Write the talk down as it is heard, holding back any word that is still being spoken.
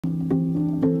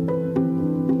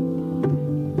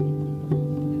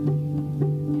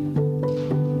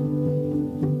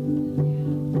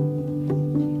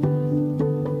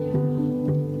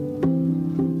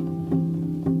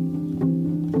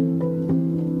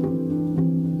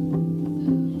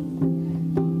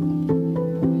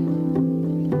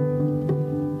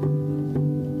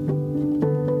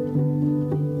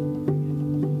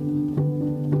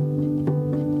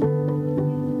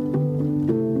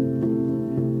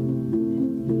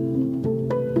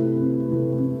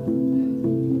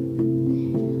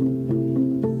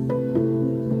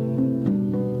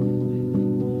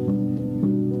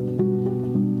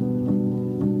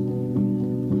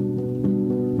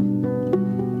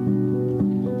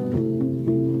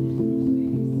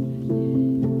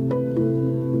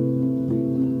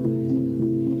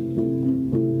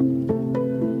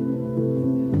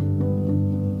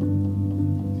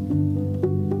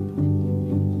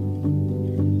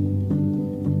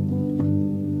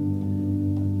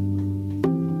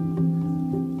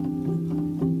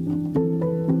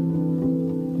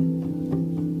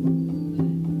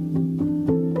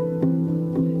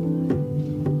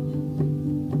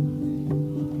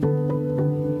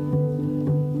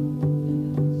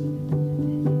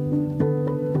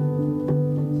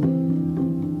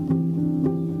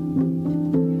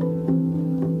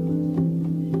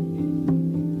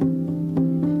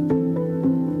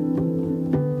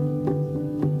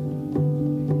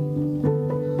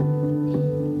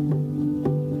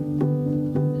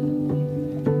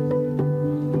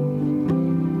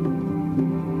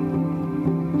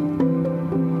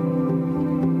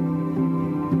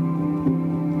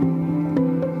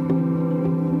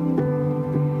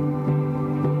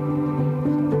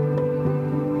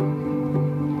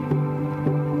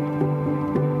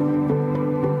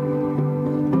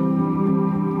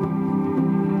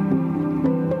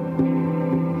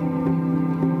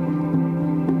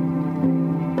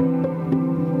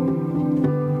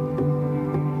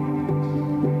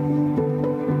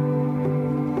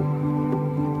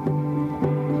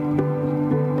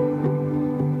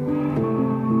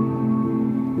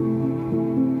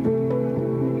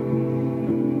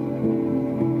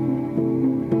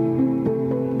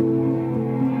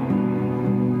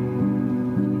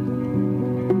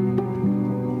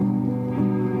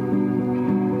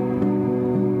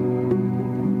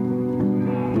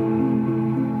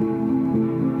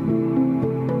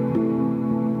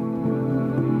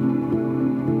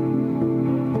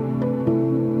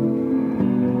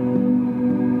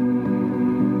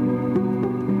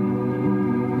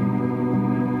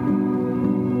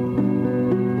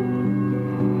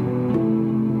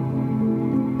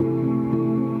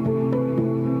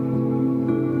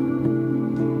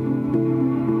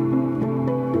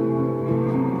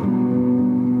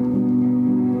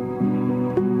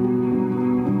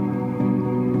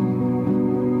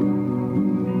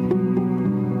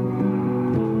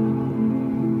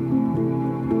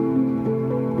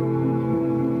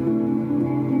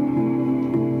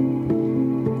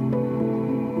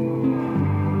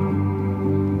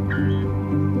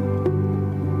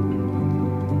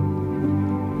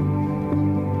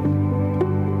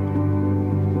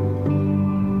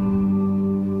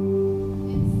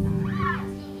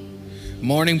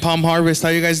Morning, Palm Harvest. How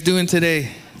you guys doing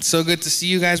today? It's so good to see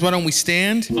you guys. Why don't we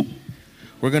stand?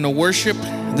 We're going to worship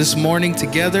this morning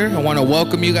together. I want to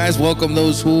welcome you guys. Welcome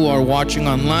those who are watching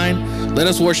online. Let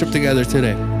us worship together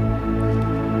today.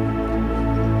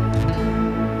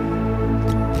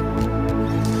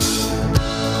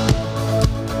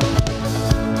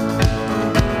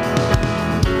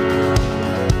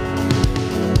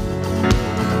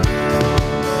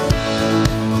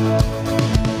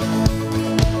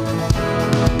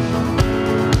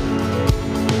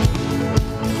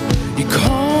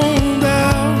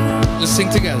 Sing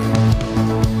together.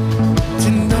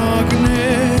 In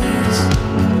darkness,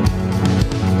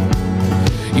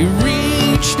 you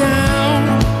reach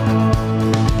down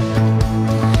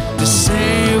to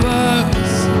save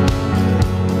us.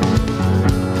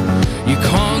 You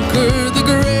conquer the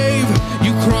grave,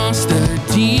 you cross the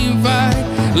divide.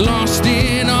 Lost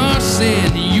in our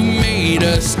sin, you made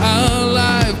us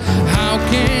alive. How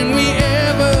can we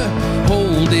ever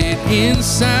hold it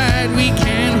inside? We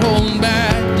can't hold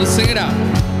back. Let's sing it out.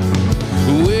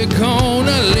 We're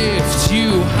gonna lift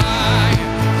you high,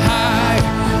 high.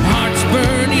 Hearts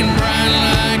burning bright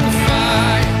like a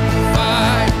fire,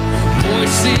 fire.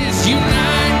 Voices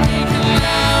unite, making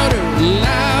louder,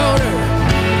 louder.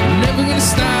 Never gonna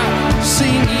stop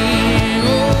singing.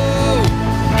 Oh,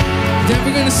 never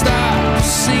gonna stop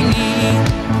singing.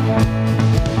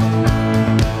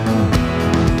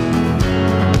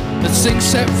 Let's sing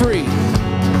set free.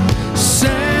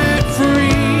 Set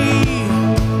free,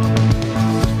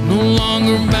 no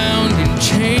longer bound in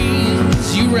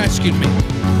chains. You rescued me.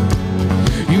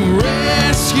 You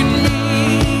rescued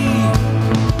me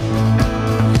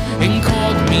and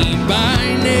called me by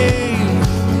name.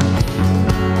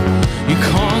 You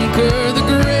conquered the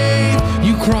grave,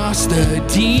 you crossed the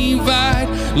divide.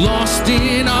 Lost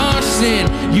in our sin,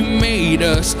 you made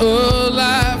us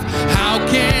alive. How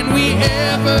can we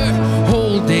ever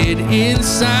hold it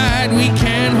inside? We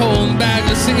can't hold back.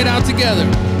 Let's sing it out together.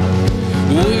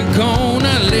 We're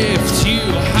gonna lift you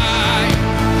high,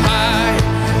 high.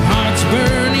 Hearts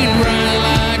burning bright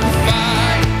like a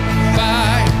fire,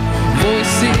 fire.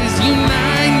 Voices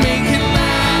unite, making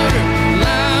louder,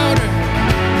 louder.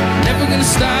 Never gonna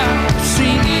stop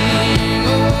singing.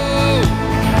 Oh,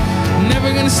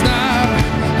 never gonna stop.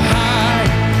 High,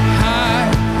 high.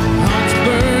 Hearts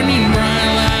burning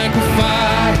bright like a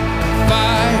fire,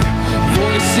 fire.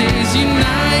 Voices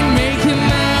unite, making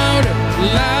louder,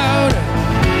 louder.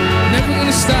 Never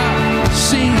gonna stop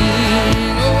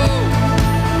singing. Oh,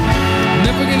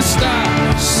 never gonna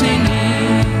stop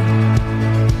singing.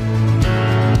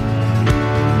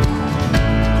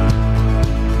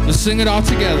 Let's sing it all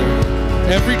together.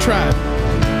 Every tribe,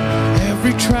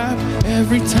 every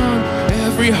tongue,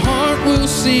 every heart will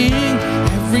sing.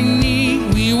 Every knee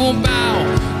we will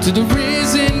bow to the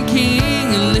risen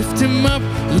King and lift him up,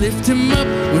 lift him up.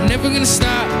 We're never gonna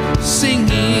stop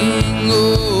singing.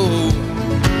 Oh,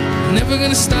 never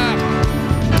gonna stop.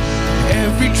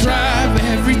 Every tribe,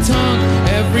 every tongue,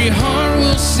 every heart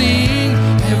will sing.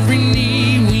 Every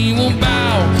knee we will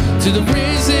bow to the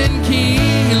risen King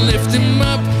and lift him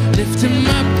up, lift him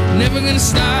up. Never gonna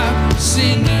stop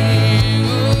singing.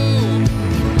 Oh,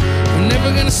 we're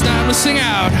never gonna stop. Let's sing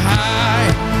out.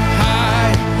 High,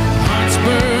 high. Hearts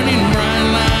burning bright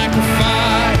like a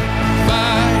fire,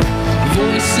 fire.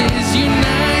 Voices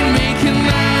unite, making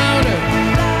louder.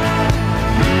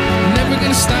 Never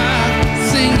gonna stop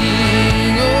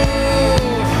singing. Oh,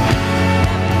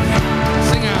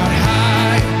 sing out.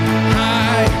 High,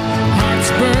 high. Hearts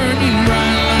burning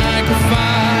bright like a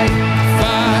fire,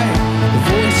 fire.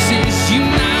 Voices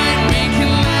unite,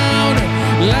 making louder,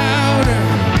 louder.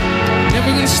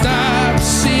 Never gonna stop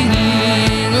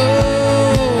singing.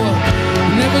 Oh,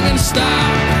 never gonna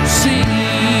stop singing.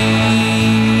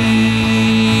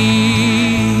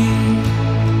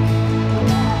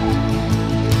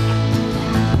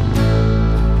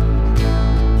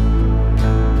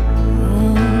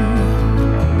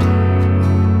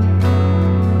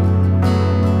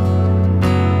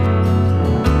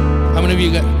 How many of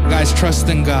you guys trust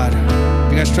in God?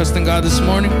 You guys trust in God this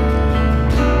morning?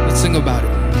 Let's sing about it.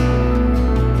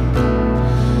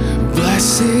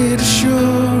 Blessed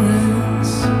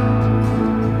assurance,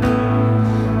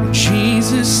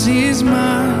 Jesus is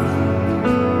mine.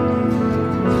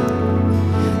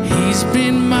 He's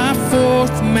been my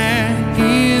fourth man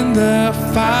in the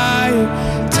fire,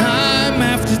 time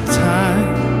after time.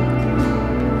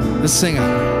 Let's sing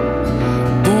it.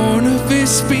 Born of his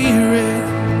spirit,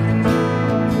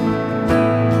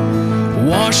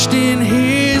 washed in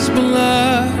his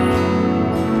blood,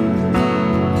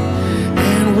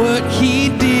 and what he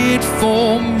did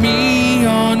for me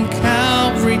on Calvary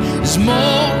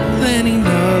more than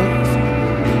enough.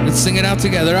 Let's sing it out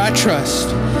together. I trust,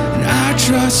 and I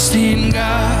trust in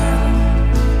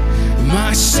God,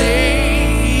 my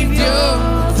Savior,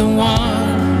 the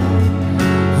one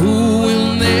who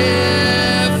will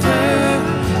never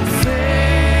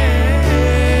fail.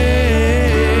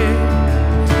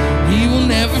 He will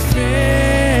never fail.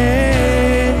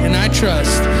 And I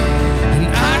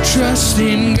trust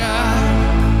in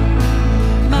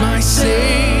God, my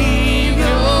Savior,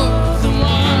 the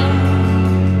one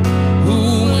who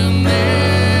will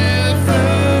never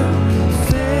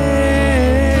fail.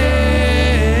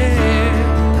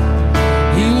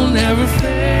 He will never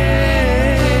fail.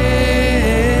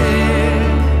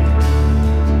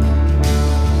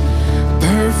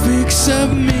 Perfect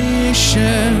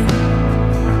submission,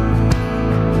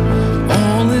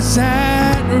 all is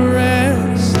at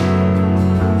rest.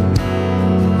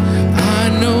 I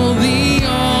know the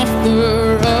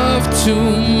author of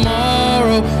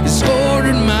tomorrow has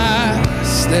ordered my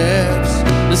steps.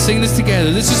 Let's sing this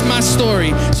together. This is my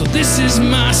story. So this is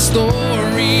my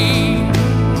story,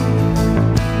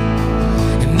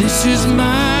 and this is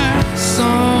my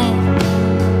song.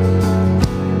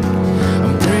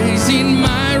 I'm praising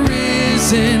my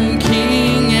risen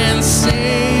King and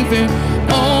Savior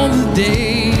all the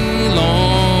day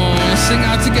long. Let's sing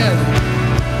out together.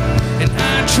 And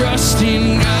I trust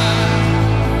in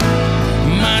God,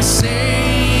 my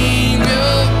Savior,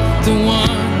 the one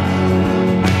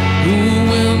who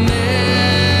will never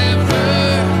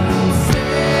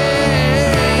fail.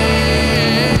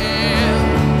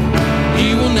 He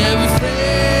will never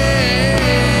fail.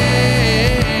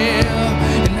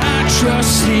 And I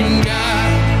trust in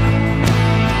God,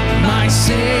 my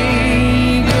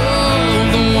Savior,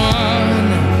 the one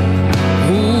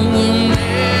who will never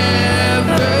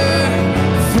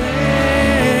fail.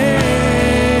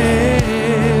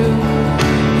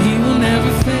 He will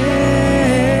never fail.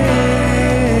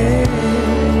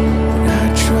 And I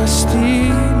trust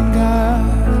in God.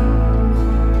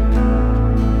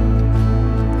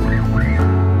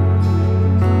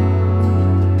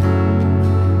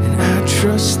 And I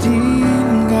trust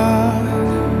in God.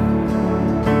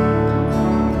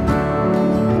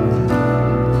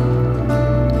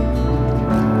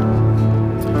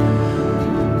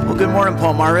 Good morning,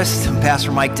 Palm Harvest. I'm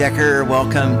Pastor Mike Decker.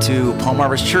 Welcome to Palm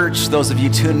Harvest Church. Those of you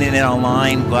tuning in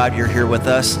online, glad you're here with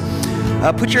us.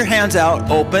 Put your hands out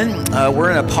open.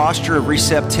 We're in a posture of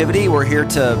receptivity. We're here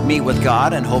to meet with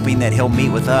God and hoping that He'll meet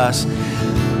with us.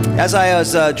 As I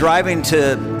was driving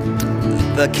to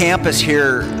the campus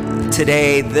here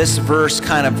today, this verse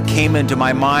kind of came into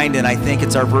my mind, and I think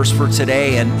it's our verse for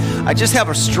today. And I just have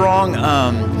a strong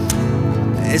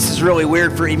this is really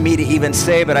weird for me to even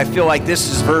say, but I feel like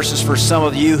this verse is for some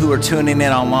of you who are tuning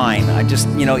in online. I just,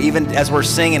 even as we're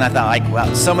singing, I thought, like,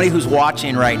 wow, somebody who's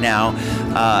watching right now,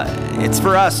 it's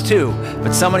for us too,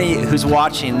 but somebody who's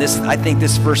watching this, I think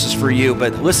this verse is for you.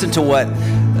 But listen to what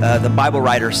the Bible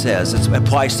writer says. It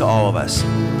applies to all of us.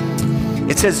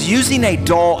 It says, using a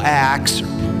dull axe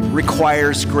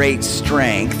requires great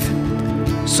strength,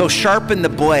 so sharpen the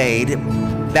blade.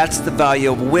 That's the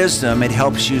value of wisdom. It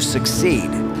helps you succeed.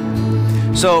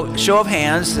 So, show of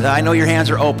hands. I know your hands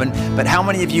are open, but how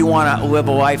many of you want to live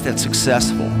a life that's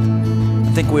successful?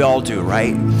 I think we all do,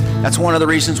 right? That's one of the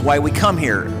reasons why we come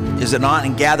here, is it not,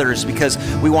 and gather, is because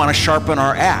we want to sharpen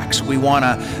our axe. We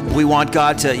want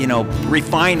God to,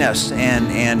 refine us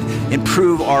and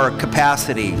improve our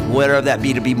capacity, whether that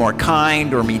be to be more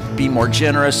kind or be more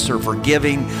generous or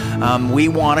forgiving. We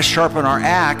want to sharpen our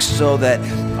axe so that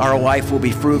our life will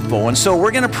be fruitful. And so we're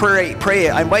going to pray.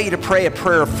 I invite you to pray a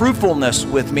prayer of fruitfulness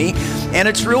with me. And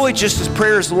it's really just as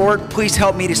prayers, Lord, please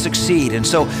help me to succeed. And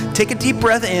so take a deep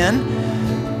breath in,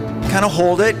 kind of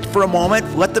hold it for a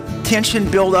moment, let the tension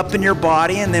build up in your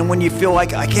body, and then when you feel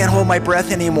like I can't hold my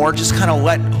breath anymore, just kind of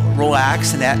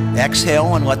relax and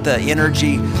exhale and let the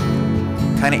energy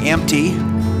kind of empty.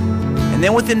 And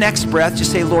then with the next breath,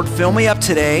 just say, Lord, fill me up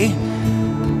today.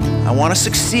 I want to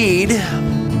succeed.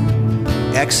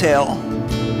 Exhale.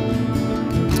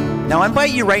 Now I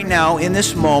invite you right now in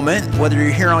this moment, whether you're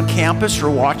here on campus or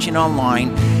watching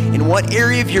online, in what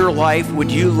area of your life would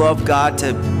you love God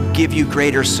to give you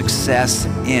greater success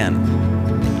in?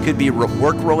 It could be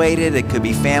work related, it could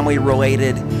be family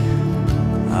related,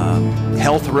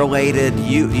 health related.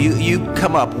 You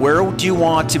come up. Where do you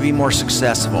want to be more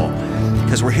successful?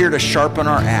 Because we're here to sharpen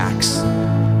our axe.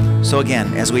 So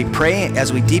again, as we pray,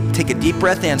 as we take a deep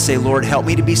breath in, say, Lord, help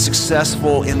me to be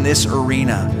successful in this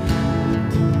arena.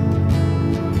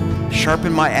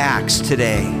 Sharpen my axe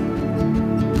today.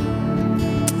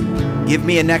 Give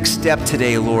me a next step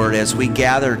today, Lord, as we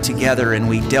gather together and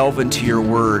we delve into your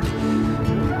word.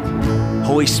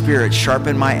 Holy Spirit,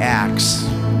 sharpen my axe.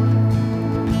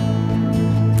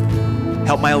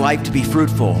 Help my life to be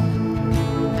fruitful.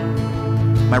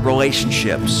 My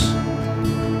relationships,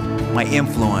 my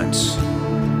influence,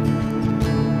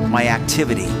 my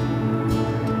activity.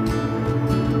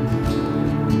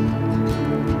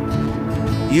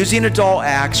 Using a dull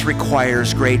axe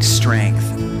requires great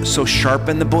strength, so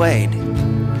sharpen the blade.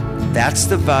 That's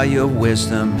the value of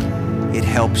wisdom. It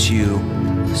helps you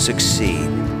succeed.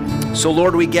 So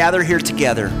Lord, we gather here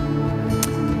together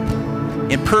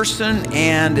in person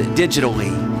and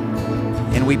digitally,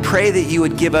 and we pray that you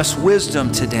would give us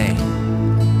wisdom today.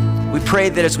 We pray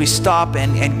that as we stop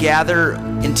and gather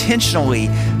intentionally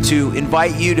to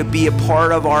invite you to be a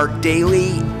part of our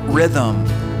daily rhythm,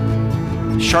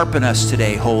 sharpen us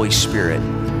today, Holy Spirit.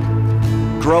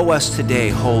 Grow us today,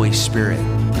 Holy Spirit.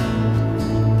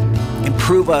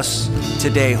 Improve us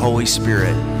today, Holy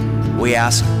Spirit. We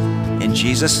ask in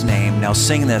Jesus' name. Now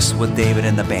sing this with David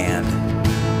and the band.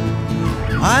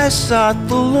 I sought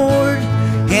the Lord,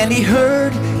 and he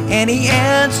heard, and he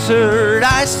answered.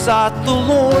 I sought the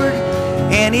Lord,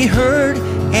 and he heard,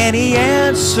 and he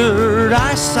answered.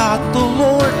 I sought the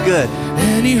Lord. Good.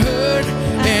 And he heard,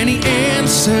 and he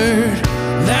answered.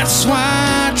 That's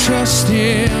why I trust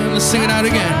him. Let's sing it out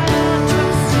again.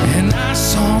 And I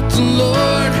sought the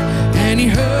Lord, and he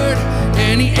heard,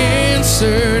 and he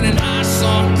answered. And I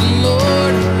sought the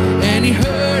Lord, and he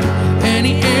heard, and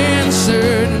he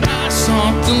answered. And I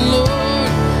sought the Lord,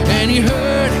 and he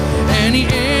heard, and he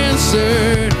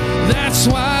answered. That's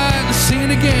why, let's sing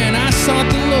it again. I sought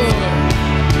the Lord,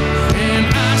 and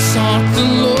I sought the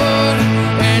Lord,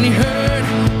 and he heard,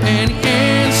 and he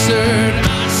answered.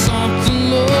 I sought the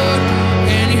Lord,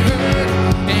 and he heard,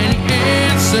 and he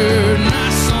answered. And I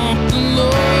sought the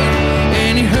Lord,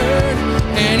 and he heard,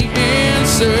 and he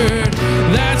answered.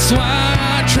 That's why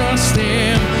I trust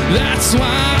him. That's why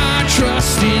I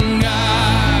trust in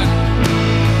God,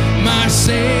 my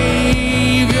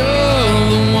Savior,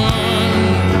 the one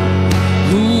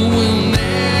who will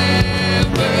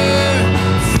never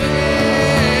fail.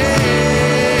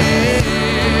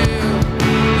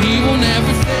 He will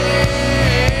never fail.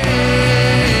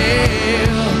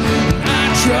 I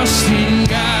trust in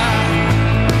God,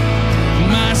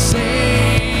 my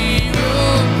Savior,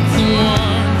 the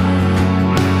one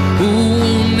who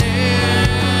will never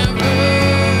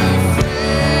fail.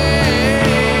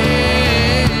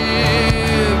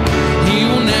 He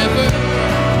will never.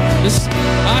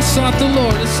 I sought the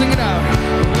Lord. Let's sing it out.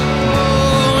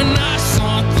 Oh, and I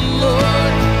sought the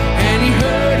Lord, and he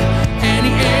heard, and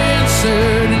he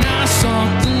answered. And I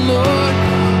sought the Lord,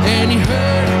 and he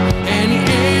heard, and he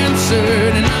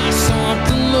answered. And I sought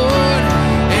the Lord,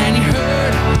 and he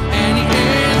heard, and he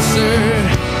answered.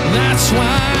 That's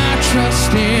why I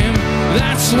trust him.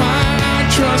 That's why I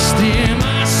trust him.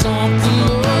 I sought the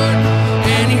Lord,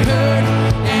 and he heard,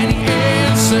 and he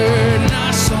answered. And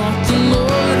I sought the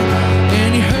Lord,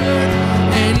 and he heard,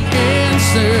 and he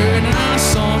answered. And I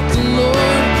sought the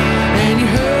Lord, and he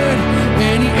heard,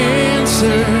 and he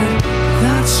answered.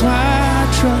 That's why I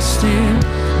trust him.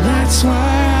 That's why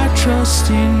I trust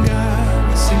in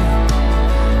God. Sing it.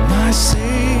 My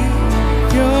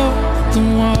Savior, the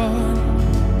one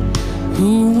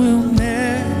who will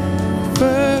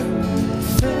never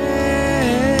fail.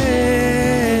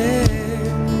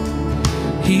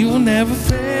 He will never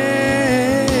fail.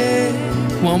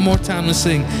 One more time to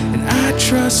sing. And I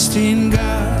trust in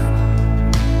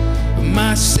God,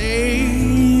 my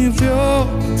Savior,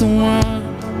 the one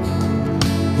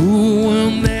who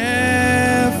will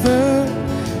never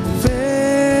fail.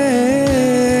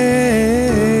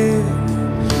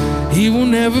 He will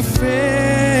never fail.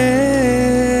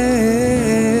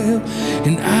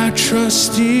 And I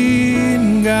trust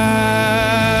in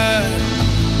God.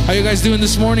 How you guys doing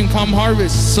this morning, Palm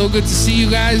Harvest? So good to see you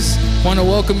guys. Want to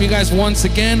welcome you guys once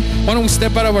again. Why don't we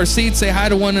step out of our seats, say hi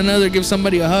to one another, give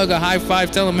somebody a hug, a high five,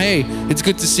 tell them, hey, it's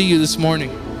good to see you this morning.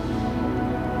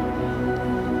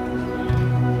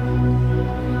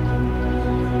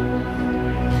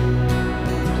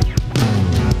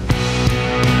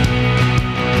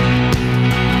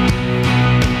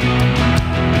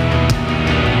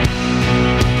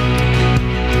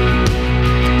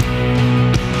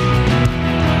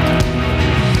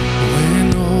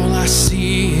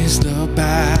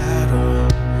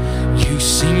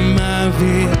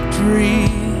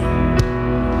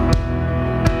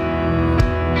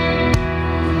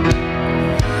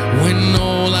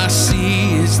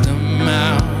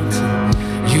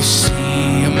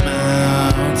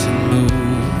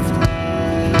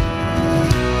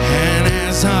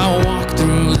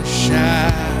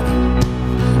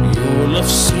 Love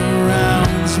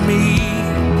surrounds me.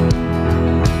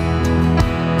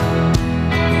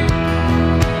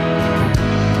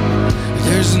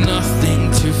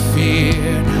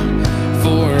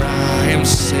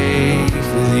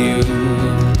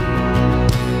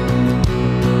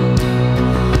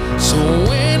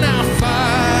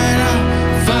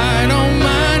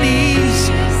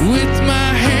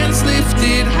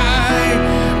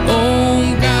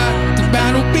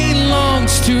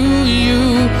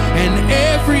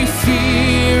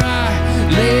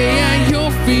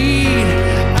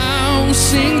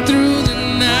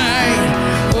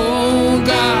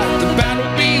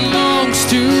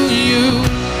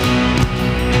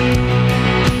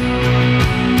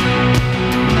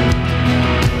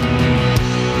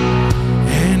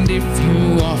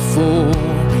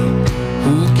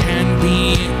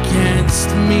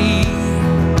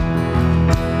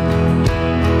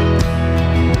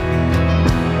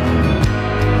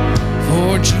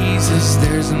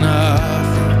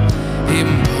 nothing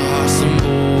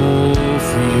impossible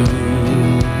for you.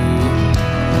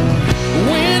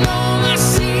 When all I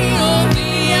see are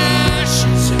the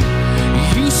ashes,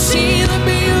 you see the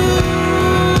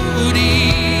beauty.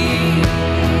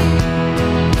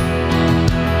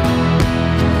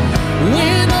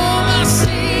 When all I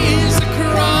see is the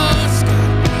cross,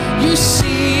 God, you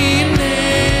see an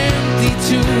empty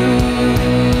tomb.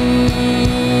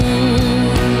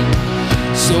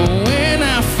 So when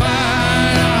I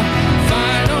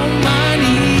fight on my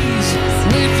knees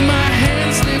with my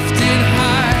hands lifted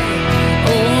high.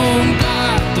 Oh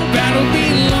God, the battle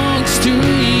belongs to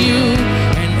you,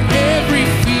 and every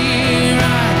fear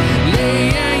I lay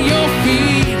at your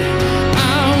feet.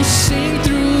 I'll sing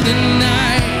through the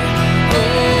night.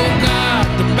 Oh God,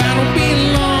 the battle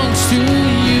belongs to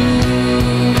you.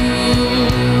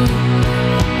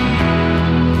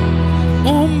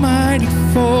 Almighty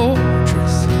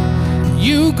fortress,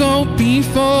 you go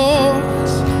before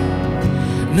us.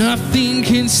 Nothing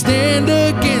can stand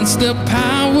against the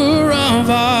power of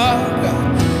our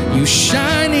God. You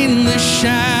shine in the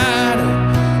shadow,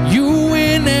 you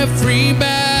win every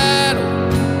battle.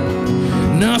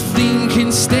 Nothing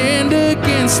can stand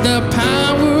against the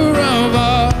power of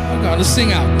our God. Let's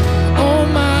sing out.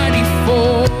 Almighty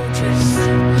fortress,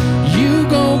 you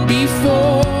go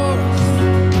before us.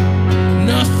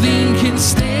 Nothing can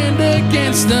stand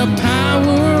against the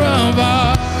power of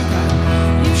our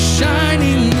God. You shine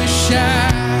in the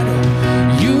shadow,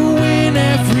 you win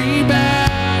every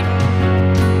battle.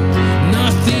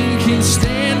 Nothing can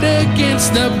stand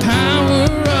against the power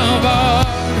of our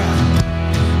God.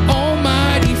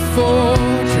 Almighty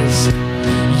fortress,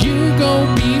 you go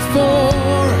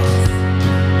before us.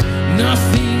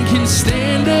 Nothing can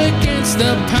stand against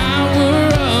the power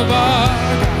of our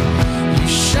God. You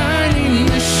shine in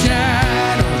the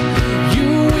shadow, you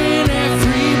win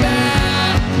every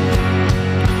battle.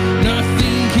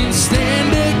 Nothing can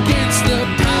stand against the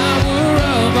power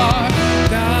of our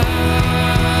God.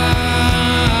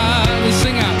 Let's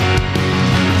sing out.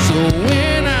 So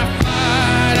when I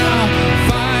I'll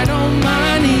fight on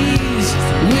my knees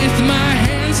with my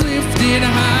hands lifted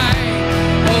high.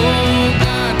 Oh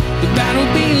God, the battle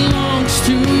belongs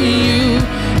to you,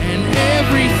 and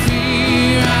every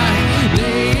fear I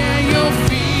lay at your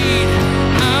feet.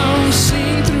 I'll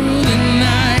sing through the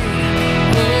night.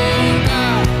 Oh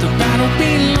God, the battle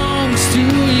belongs to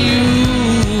you.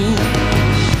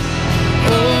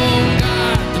 Oh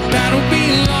God, the battle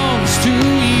belongs to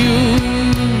you.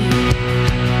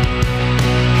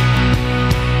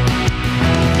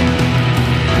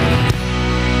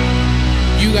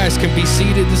 You guys can be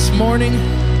seated this morning.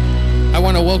 I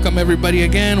want to welcome everybody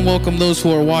again. Welcome those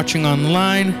who are watching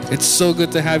online. It's so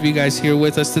good to have you guys here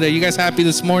with us today. You guys happy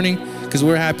this morning? Because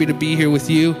we're happy to be here with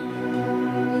you.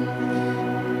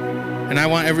 And I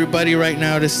want everybody right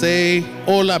now to say,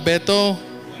 Hola, Beto.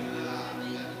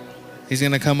 He's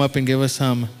going to come up and give us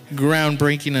some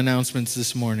groundbreaking announcements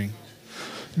this morning.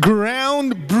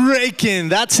 Groundbreaking.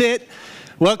 That's it.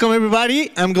 Welcome,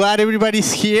 everybody. I'm glad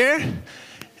everybody's here.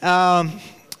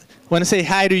 Want to say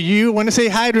hi to you. Want to say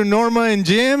hi to Norma and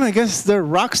Jim. I guess they're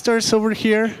rock stars over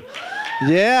here.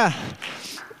 Yeah.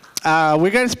 We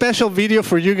got a special video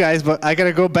for you guys, but I got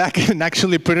to go back and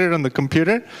actually put it on the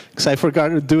computer because I forgot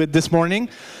to do it this morning.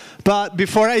 But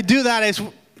before I do that, I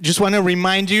just want to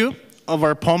remind you of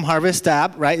our Palm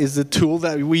HarvestApp, right? It's the tool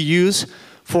that we use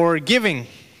for giving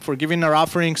our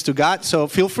offerings to God. So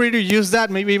feel free to use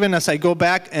that, maybe even as I go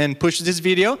back and push this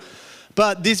video.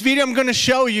 But this video I'm going to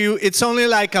show you, it's only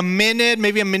like a minute,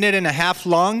 maybe a minute and a half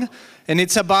long. And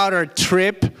it's about our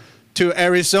trip to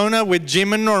Arizona with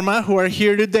Jim and Norma, who are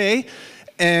here today.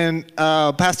 And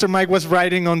Pastor Mike was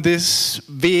riding on this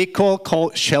vehicle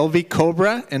called Shelby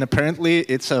Cobra. And apparently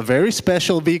it's a very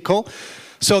special vehicle.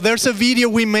 So there's a video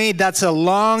we made that's a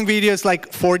long video. It's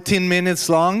like 14 minutes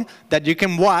long that you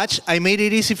can watch. I made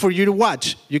it easy for you to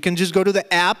watch. You can just go to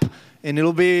the app, and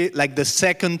it'll be like the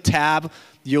second tab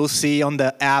you'll see on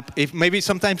the app. If maybe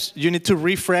sometimes you need to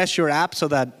refresh your app so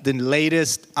that the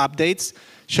latest updates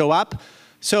show up.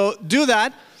 So do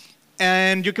that,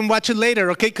 and you can watch it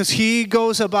later, okay? Because he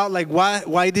goes about like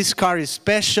why this car is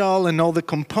special and all the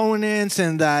components,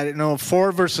 and that, you know,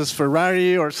 Ford versus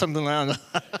Ferrari or something like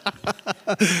that.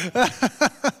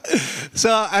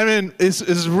 So I mean,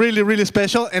 it's really, really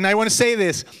special. And I want to say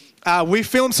this: we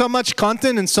filmed so much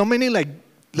content and so many like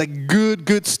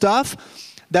good stuff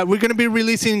that we're going to be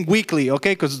releasing weekly,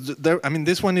 okay? Because, I mean,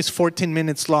 this one is 14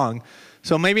 minutes long.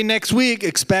 So maybe next week,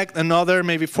 expect another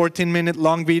maybe 14-minute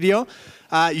long video.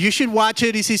 You should watch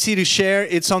it. It's easy to share.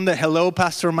 It's on the Hello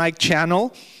Pastor Mike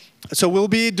channel. So we'll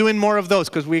be doing more of those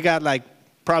because we got like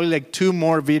probably like 2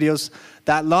 more videos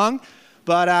that long.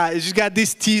 But I just got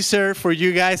this teaser for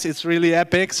you guys. It's really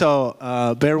epic, so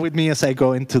bear with me as I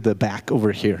go into the back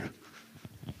over here.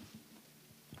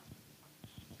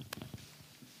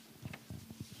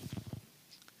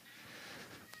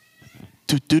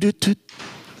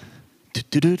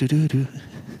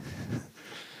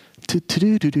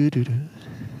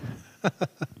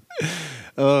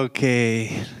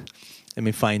 Okay, let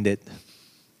me find it.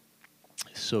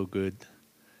 So good.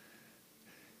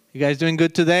 You guys doing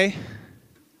good today?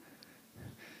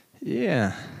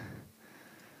 Yeah.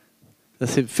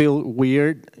 Does it feel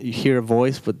weird? You hear a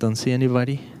voice but don't see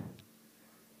anybody?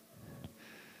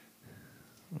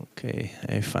 Okay,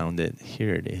 I found it.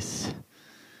 Here it is.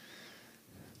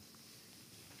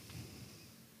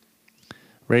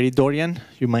 Ready, Dorian?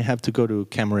 You might have to go to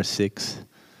camera 6.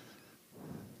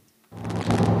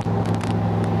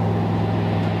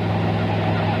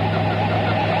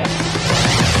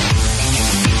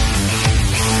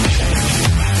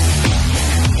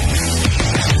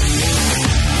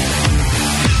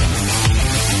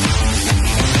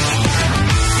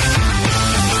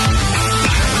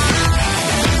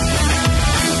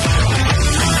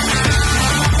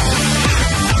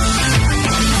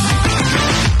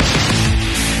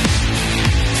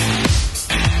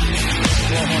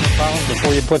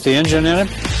 Before you put the engine in it.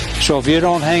 So if you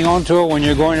don't hang on to it when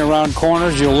you're going around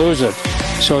corners, you'll lose it.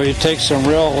 So it takes some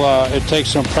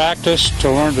practice to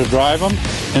learn to drive them.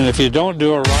 And if you don't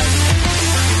do it right,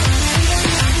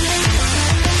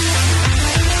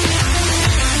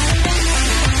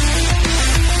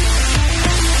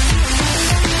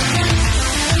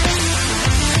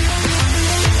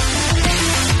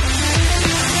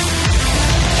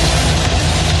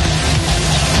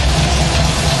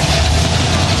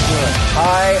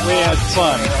 We had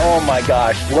fun. Oh my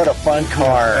gosh, what a fun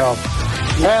car.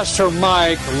 Pastor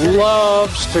Mike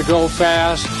loves to go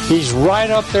fast. He's right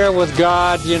up there with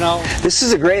God, you know. This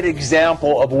is a great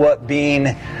example of what being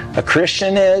a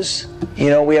Christian is. You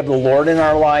know, we have the Lord in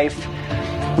our life.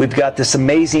 We've got this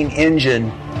amazing engine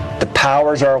that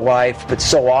powers our life, but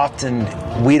so often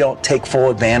we don't take full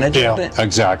advantage of it. Yeah,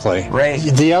 exactly. Right.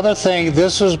 The other thing,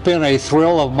 this has been a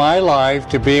thrill of my life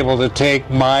to be able to take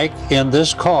Mike in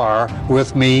this car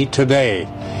with me today.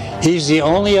 He's the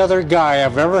only other guy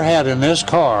I've ever had in this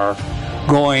car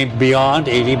going beyond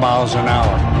 80 miles an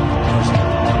hour.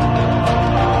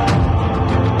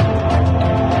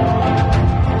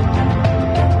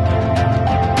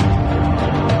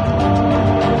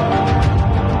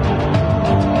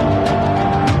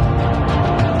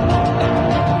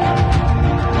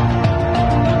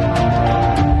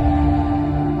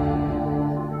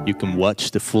 You can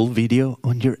watch the full video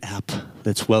on your app.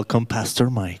 Let's welcome Pastor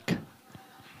Mike.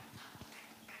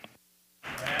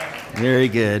 Very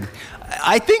good.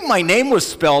 I think my name was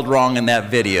spelled wrong in that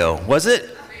video. Was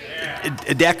it?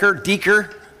 Yeah. Decker?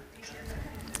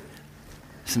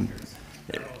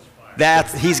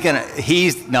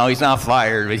 No, he's not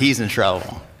fired, but he's in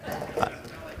trouble.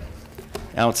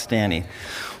 Outstanding.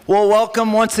 Well,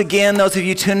 welcome once again, those of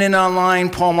you tuning in online,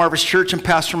 Palm Harvest Church and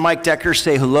Pastor Mike Decker.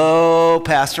 Say hello,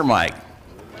 Pastor Mike.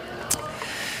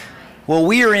 Well,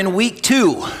 we are in week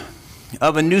 2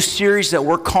 of a new series that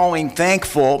we're calling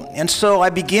Thankful. And so I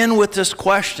begin with this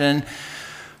question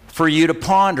for you to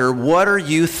ponder. What are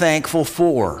you thankful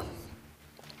for?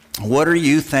 What are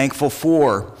you thankful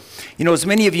for? You know, as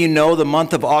many of you know, the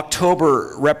month of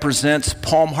October represents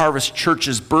Palm Harvest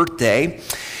Church's birthday.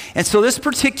 And so this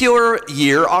particular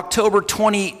year, October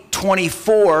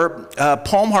 2024,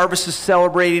 Palm Harvest is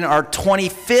celebrating our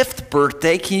 25th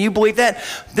birthday. Can you believe that?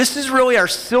 This is really our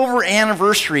silver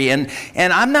anniversary. And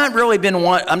I'm not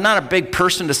a big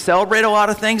person to celebrate a lot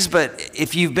of things, but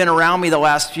if you've been around me the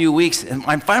last few weeks,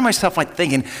 I find myself like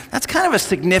thinking, that's kind of a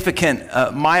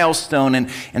significant milestone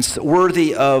and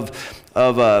worthy of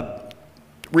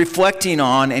reflecting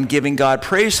on and giving God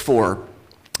praise for.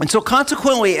 And so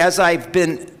consequently, as I've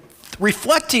been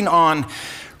reflecting on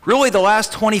really the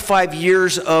last 25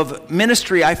 years of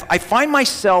ministry, I find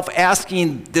myself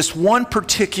asking this one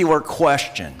particular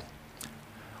question.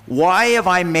 Why have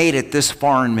I made it this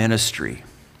far in ministry?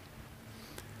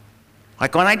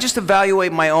 Like when I just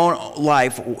evaluate my own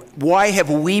life, why have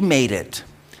we made it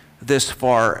this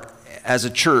far as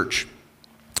a church?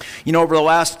 You know, over the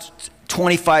last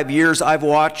 25 years, I've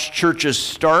watched churches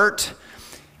start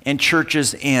and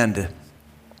churches end.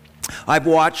 I've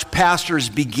watched pastors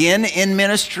begin in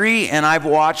ministry, and I've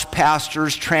watched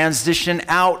pastors transition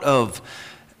out of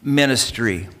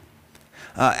ministry.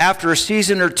 After a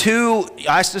season or two,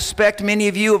 I suspect many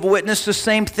of you have witnessed the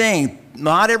same thing.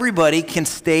 Not everybody can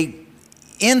stay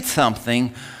in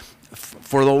something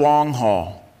for the long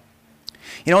haul.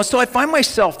 You know, so I find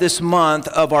myself this month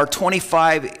of our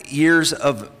 25 years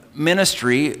of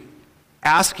ministry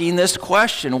asking this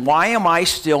question: why am I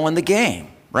still in the game,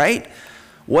 right?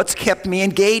 What's kept me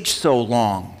engaged so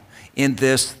long in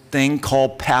this thing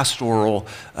called pastoral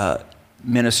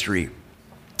ministry?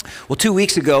 Well, 2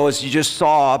 weeks ago, as you just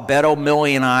saw, Beto,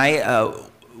 Millie, and I,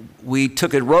 we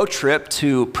took a road trip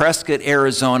to Prescott,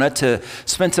 Arizona to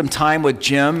spend some time with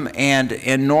Jim and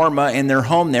Norma in their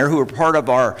home there, who are part of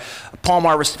our Palm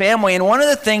Harvest family. And one of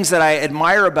the things that I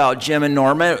admire about Jim and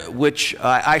Norma, which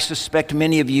I suspect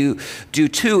many of you do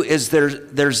too, is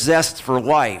their zest for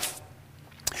life.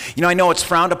 You know, I know it's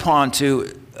frowned upon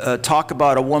to talk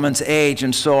about a woman's age,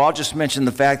 and so I'll just mention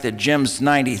the fact that Jim's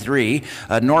 93,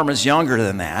 Norma's younger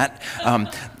than that.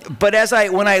 But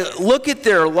when I look at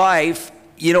their life,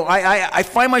 you know, I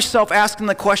find myself asking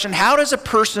the question: how does a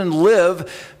person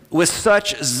live with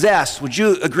such zest? Would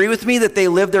you agree with me that they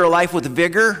live their life with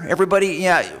vigor? Everybody,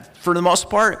 yeah, for the most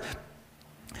part.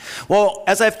 Well,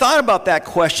 as I've thought about that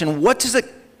question, what does it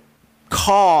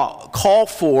call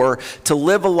for to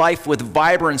live a life with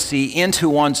vibrancy into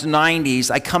one's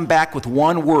 90s? I come back with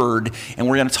one word, and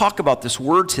we're going to talk about this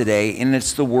word today, and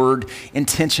it's the word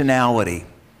intentionality.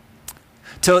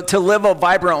 To live a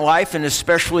vibrant life, and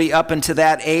especially up into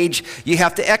that age, you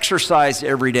have to exercise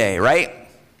every day, right?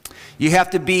 You have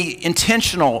to be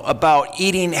intentional about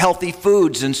eating healthy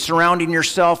foods and surrounding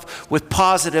yourself with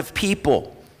positive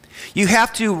people. You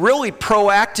have to really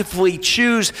proactively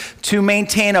choose to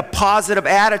maintain a positive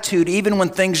attitude even when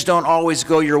things don't always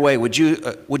go your way. Would you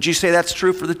say that's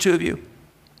true for the two of you?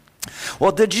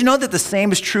 Well, did you know that the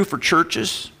same is true for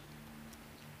churches?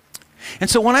 And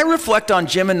so when I reflect on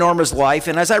Jim and Norma's life,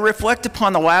 and as I reflect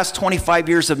upon the last 25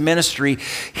 years of ministry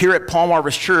here at Palm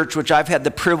Harvest Church, which I've had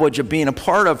the privilege of being a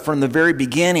part of from the very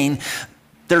beginning,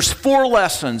 there's 4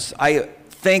 lessons I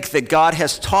think that God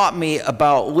has taught me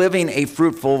about living a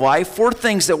fruitful life. 4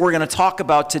 things that we're going to talk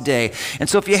about today. And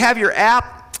so if you have your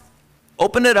app,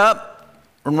 open it up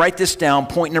and write this down,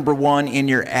 point number 1 in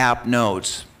your app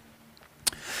notes.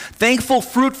 Thankful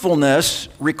fruitfulness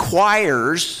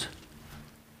requires,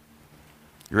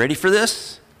 you ready for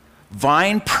this?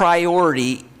 Vine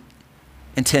priority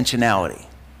intentionality.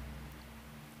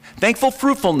 Thankful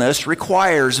fruitfulness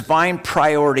requires vine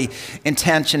priority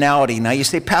intentionality. Now you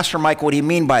say, Pastor Mike, what do you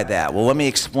mean by that? Well, let me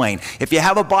explain. If you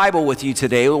have a Bible with you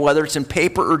today, whether it's in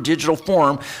paper or digital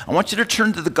form, I want you to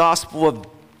turn to the Gospel of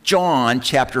John,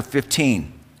 chapter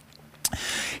 15.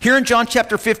 Here in John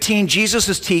chapter 15, Jesus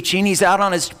is teaching. He's out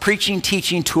on his preaching,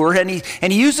 teaching tour, and he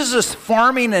uses this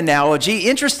farming analogy.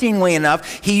 Interestingly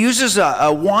enough, he uses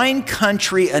a wine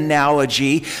country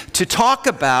analogy to talk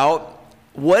about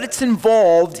what it's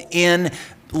involved in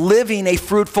living a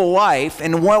fruitful life.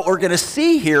 And what we're going to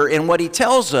see here in what he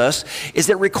tells us is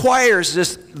it requires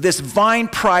this vine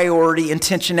priority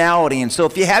intentionality. And so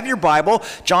if you have your Bible,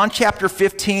 John chapter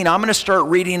 15, I'm going to start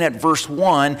reading at verse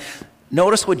 1.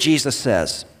 Notice what Jesus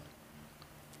says.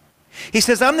 He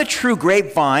says, I'm the true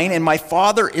grapevine, and my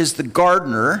Father is the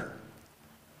gardener.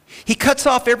 He cuts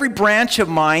off every branch of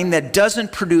mine that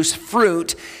doesn't produce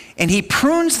fruit, and he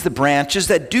prunes the branches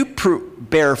that do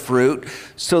bear fruit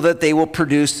so that they will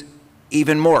produce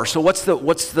even more. So what's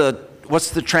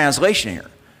the translation here?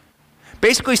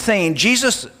 Basically saying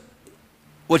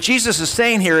what Jesus is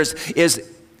saying here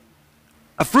is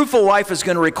a fruitful life is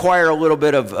going to require a little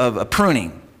bit of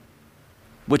pruning,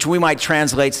 which we might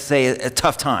translate to say at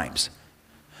tough times.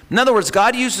 In other words,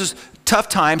 God uses tough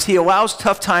times. He allows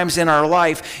tough times in our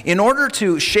life in order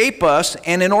to shape us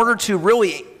and in order to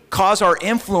really cause our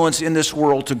influence in this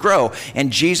world to grow.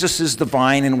 And Jesus is the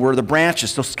vine and we're the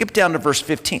branches. So skip down to verse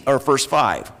 15 or verse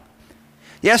 5.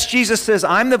 Yes, Jesus says,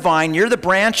 I'm the vine, you're the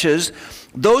branches.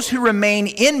 Those who remain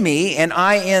in me and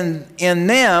I in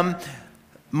them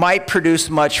might produce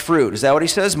much fruit. Is that what he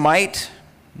says? Might?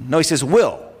 No, he says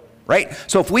will. Right?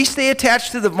 So if we stay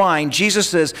attached to the vine, Jesus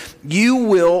says, you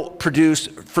will produce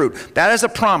fruit. That is a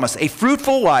promise. A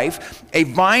fruitful life, a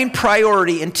vine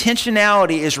priority,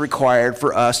 intentionality is required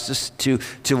for us to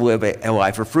live a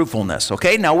life of fruitfulness.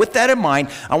 Okay? Now with that in mind,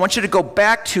 I want you to go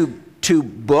back to 2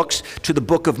 books, to the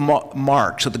book of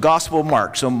Mark. So the Gospel of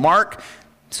Mark.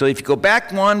 So if you go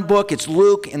back 1 book, it's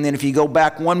Luke, and then if you go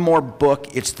back 1 more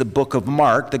book, it's the book of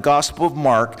Mark, the Gospel of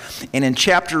Mark. And in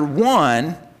chapter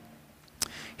 1,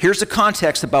 here's the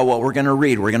context about what we're going to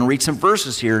read. We're going to read some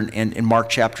verses here in Mark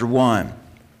chapter 1.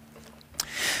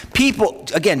 People,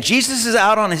 again, Jesus is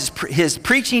out on his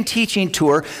preaching, teaching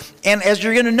tour, and as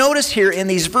you're going to notice here in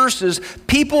these verses,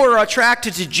 people are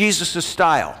attracted to Jesus'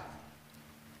 style.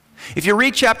 If you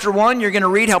read chapter 1, you're going to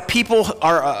read how people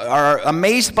are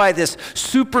amazed by this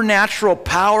supernatural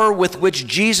power with which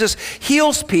Jesus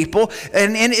heals people.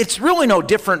 And it's really no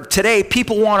different today.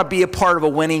 People want to be a part of a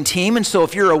winning team. And so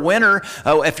if you're a winner,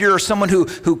 if you're someone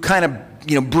who kind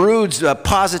of broods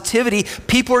positivity,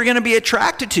 people are going to be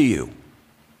attracted to you.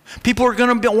 People are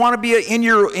going to want to be in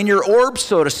your orb,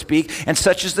 so to speak, and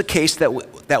such is the case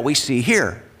that we see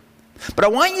here. But I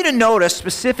want you to notice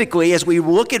specifically as we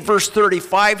look at verse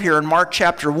 35 here in Mark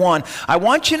chapter 1, I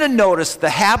want you to notice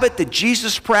the habit that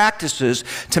Jesus practices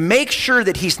to make sure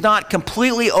that he's not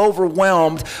completely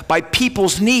overwhelmed by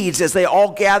people's needs as they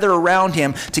all gather around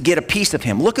him to get a piece of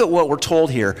him. Look at what we're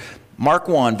told here. Mark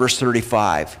 1, verse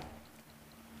 35.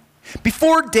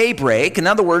 Before daybreak, in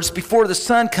other words, before the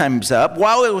sun comes up,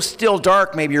 while it was still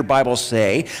dark, maybe your Bibles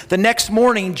say, the next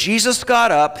morning Jesus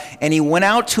got up and he went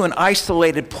out to an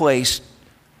isolated place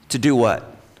to do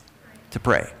what? To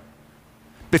pray.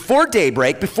 Before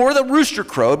daybreak, before the rooster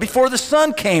crowed, before the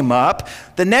sun came up,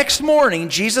 the next morning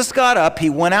Jesus got up, he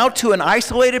went out to an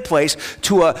isolated place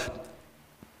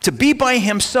to be by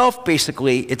himself,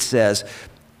 basically, it says,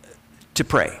 to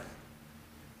pray.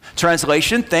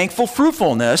 Translation, thankful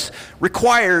fruitfulness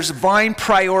requires vine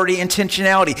priority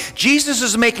intentionality. Jesus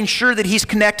is making sure that he's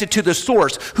connected to the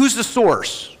source. Who's the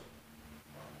source?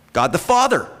 God the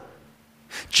Father.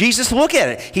 Jesus, look at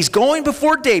it. He's going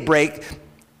before daybreak.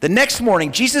 The next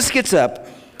morning, Jesus gets up,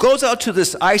 goes out to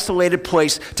this isolated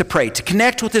place to pray, to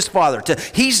connect with his Father.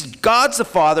 God's the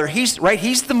Father. He's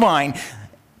the vine.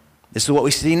 This is what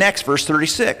we see next, verse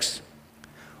 36.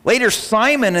 Later,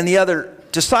 Simon and the other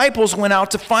disciples went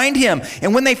out to find him.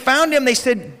 And when they found him, they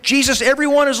said, Jesus,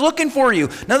 everyone is looking for you.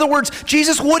 In other words,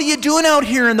 Jesus, what are you doing out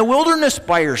here in the wilderness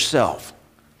by yourself?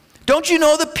 Don't you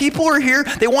know that people are here?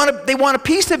 They want a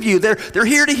piece of you. They're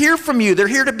here to hear from you. They're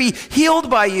here to be healed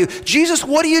by you. Jesus,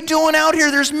 what are you doing out here?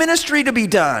 There's ministry to be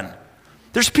done.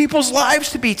 There's people's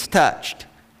lives to be touched.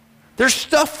 There's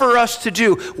stuff for us to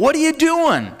do. What are you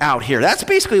doing out here? That's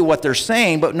basically what they're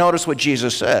saying, but notice what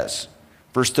Jesus says.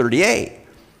 Verse 38.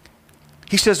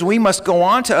 He says, we must go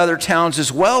on to other towns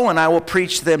as well, and I will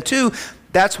preach to them too.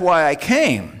 That's why I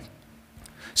came.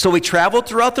 So we traveled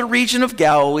throughout the region of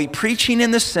Galilee, preaching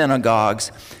in the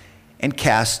synagogues and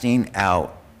casting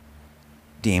out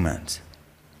demons.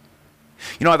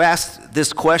 I've asked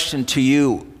this question to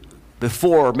you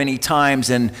before many times,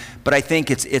 but I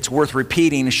think it's worth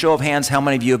repeating. A show of hands, how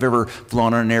many of you have ever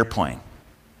flown on an airplane?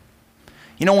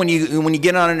 When you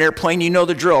get on an airplane, you know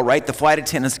the drill, right? The flight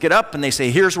attendants get up and they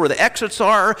say, here's where the exits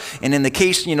are. And in the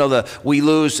case, we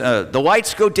lose, the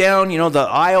lights go down, the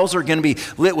aisles are going to be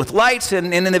lit with lights.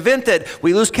 And in the event that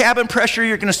we lose cabin pressure,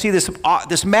 you're going to see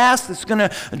this mask that's going to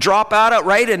drop out,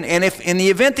 right? And if in the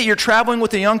event that you're traveling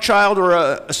with a young child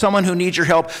or someone who needs your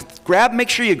help, make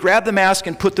sure you grab the mask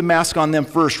and put the mask on them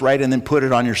first, right? And then put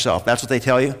it on yourself. That's what they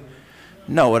tell you?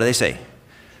 No, what do they say?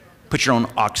 Put your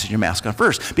own oxygen mask on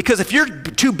first. Because if you're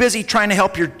too busy trying to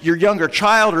help your younger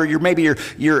child, or maybe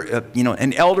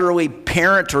an elderly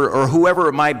parent or whoever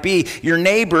it might be, your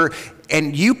neighbor,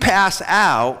 and you pass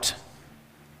out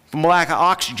from lack of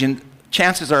oxygen,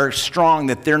 chances are strong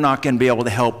that they're not going to be able to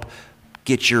help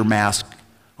get your mask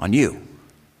on you.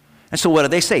 And so what do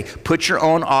they say? Put your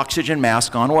own oxygen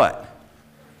mask on what?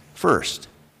 First.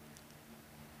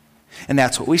 And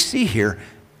that's what we see here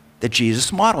that Jesus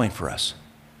is modeling for us.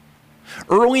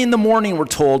 Early in the morning, we're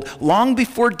told, long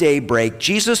before daybreak,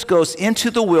 Jesus goes into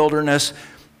the wilderness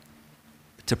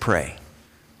to pray.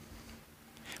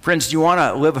 Friends, do you want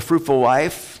to live a fruitful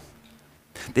life?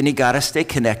 Then you got to stay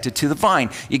connected to the vine.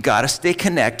 You got to stay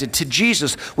connected to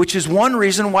Jesus, which is one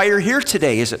reason why you're here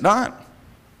today, is it not?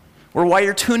 Or why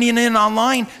you're tuning in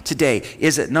online today,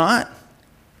 is it not?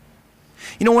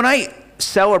 When I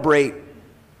celebrate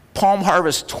Palm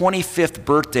Harvest's 25th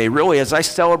birthday, really, as I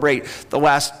celebrate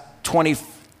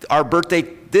our birthday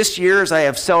this year, as I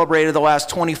have celebrated the last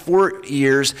 24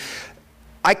 years,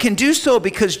 I can do so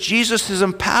because Jesus has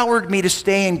empowered me to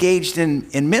stay engaged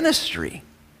in ministry.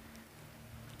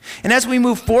 And as we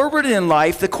move forward in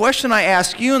life, the question I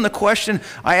ask you and the question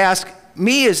I ask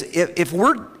me is,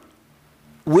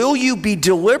 will you be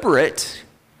deliberate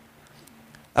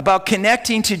about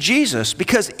connecting to Jesus?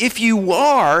 Because if you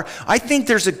are, I think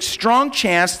there's a strong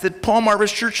chance that Palm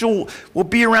Harvest Church will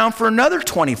be around for another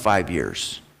 25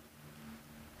 years.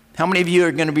 How many of you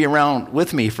are going to be around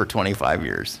with me for 25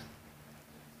 years?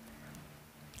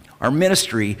 Our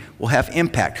ministry will have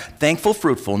impact. Thankful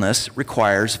fruitfulness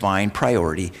requires vine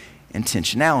priority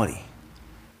intentionality.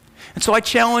 And so I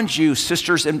challenge you,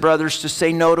 sisters and brothers, to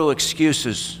say no to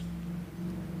excuses.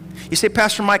 You say,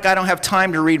 Pastor Mike, I don't have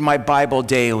time to read my Bible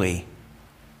daily.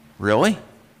 Really?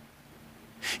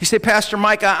 You say, Pastor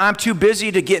Mike, I'm too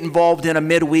busy to get involved in a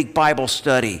midweek Bible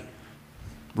study.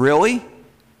 Really?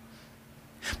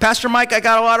 Pastor Mike, I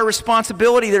got a lot of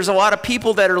responsibility. There's a lot of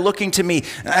people that are looking to me.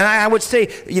 And I would say,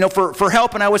 for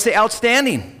help, and I would say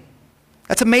outstanding.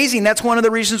 That's amazing. That's one of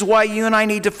the reasons why you and I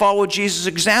need to follow Jesus'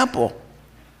 example.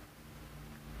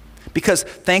 Because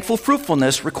thankful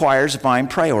fruitfulness requires divine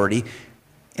priority,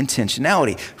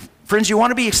 intentionality. Friends, you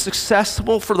want to be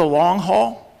successful for the long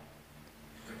haul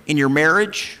in your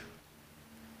marriage,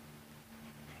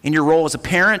 in your role as a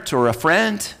parent or a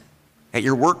friend, at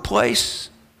your workplace,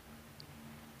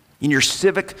 in your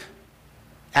civic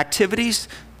activities,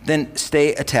 then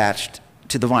stay attached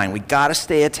to the vine. We got to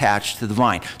stay attached to the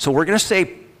vine. So we're going to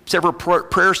say several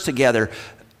prayers together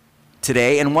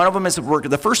today, and one of them is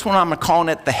the first one. I'm calling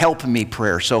it the help me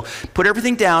prayer. So put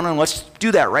everything down and let's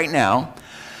do that right now.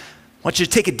 I want you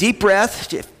to take a deep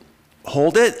breath,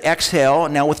 hold it, exhale.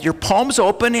 Now with your palms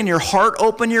open and your heart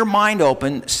open, your mind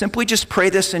open, simply just pray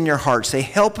this in your heart. Say,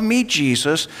 help me,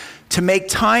 Jesus, to make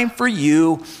time for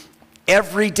you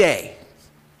every day.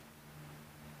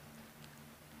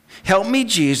 Help me,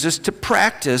 Jesus, to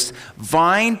practice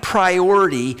vine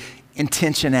priority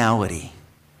intentionality.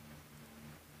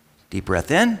 Deep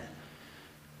breath in.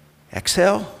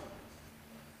 Exhale.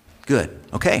 Good.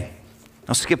 Okay.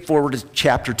 Now skip forward to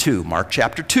chapter 2. Mark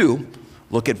chapter 2.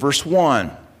 Look at verse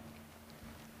 1.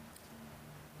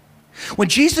 When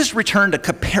Jesus returned to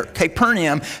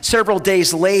Capernaum several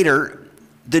days later,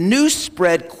 the news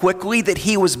spread quickly that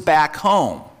he was back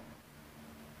home.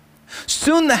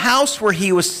 Soon the house where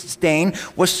he was staying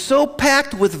was so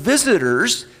packed with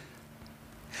visitors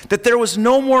that there was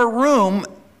no more room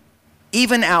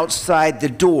even outside the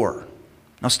door.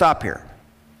 Now stop here.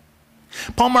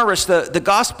 Palm Harvest, the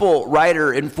gospel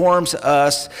writer, informs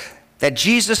us that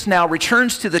Jesus now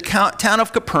returns to the town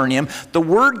of Capernaum. The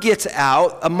word gets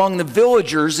out among the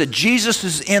villagers that Jesus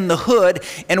is in the hood,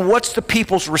 and what's the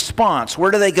people's response?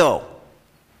 Where do they go?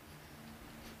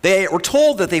 They were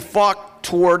told that they flocked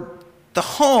toward the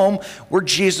home where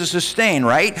Jesus is staying,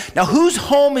 right? Now, whose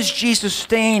home is Jesus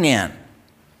staying in?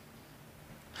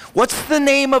 What's the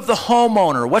name of the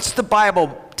homeowner? What's the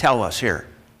Bible tell us here?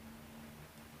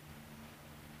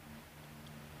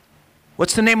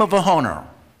 What's the name of the homeowner?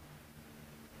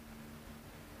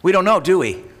 We don't know, do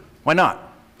we? Why not?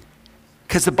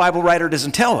 Because the Bible writer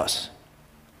doesn't tell us.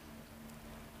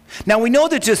 Now we know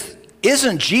that this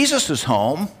isn't Jesus'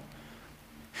 home,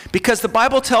 because the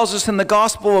Bible tells us in the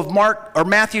Gospel of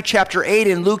Matthew chapter 8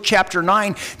 and Luke chapter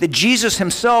 9 that Jesus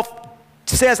himself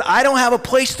says, I don't have a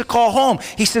place to call home.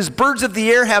 He says, birds of the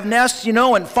air have nests,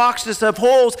 and foxes have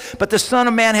holes, but the Son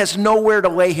of Man has nowhere to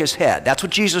lay his head. That's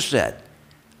what Jesus said.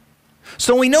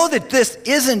 So we know that this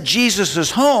isn't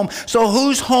Jesus' home, so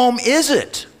whose home is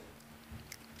it?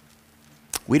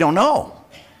 We don't know.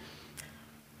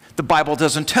 The Bible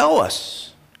doesn't tell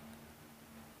us.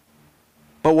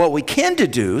 But what we can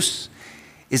deduce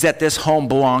is that this home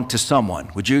belonged to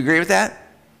someone. Would you agree with that?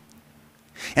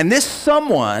 And this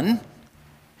someone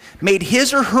made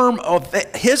his or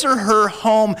her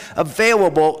home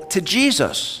available to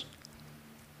Jesus.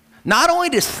 Not only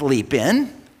to sleep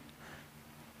in,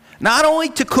 not only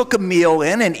to cook a meal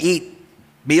in and eat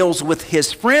meals with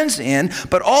his friends in,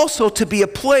 but also to be a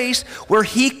place where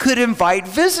he could invite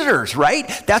visitors, right?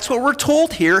 That's what we're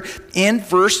told here in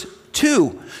verse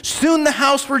 2. Soon the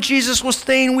house where Jesus was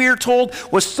staying, we are told,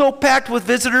 was so packed with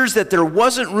visitors that there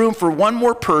wasn't room for one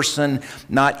more person,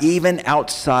 not even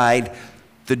outside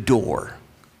the door.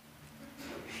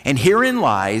 And herein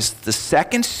lies the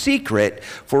second secret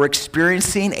for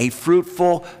experiencing a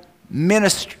fruitful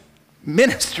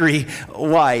ministry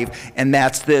life, and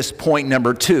that's this point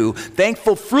number 2.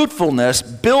 Thankful fruitfulness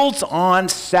builds on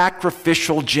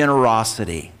sacrificial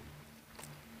generosity.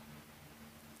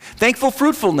 Thankful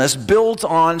fruitfulness builds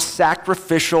on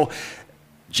sacrificial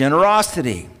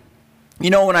generosity.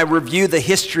 When I review the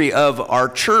history of our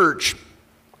church,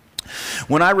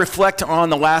 when I reflect on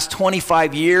the last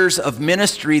 25 years of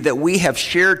ministry that we have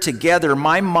shared together,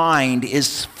 my mind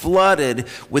is flooded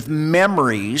with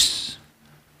memories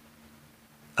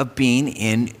of being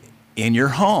in your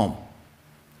home.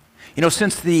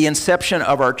 Since the inception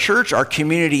of our church, our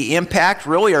community impact,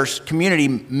 really our community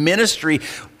ministry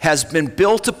has been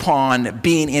built upon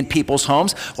being in people's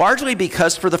homes, largely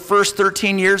because for the first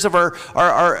 13 years of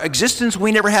our existence,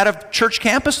 we never had a church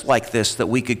campus like this that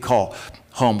we could call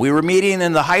home. We were meeting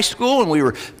in the high school, and we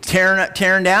were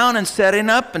tearing down and setting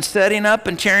up and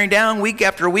tearing down week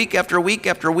after week after week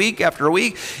after week after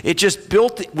week. It just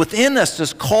built within us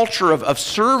this culture of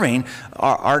serving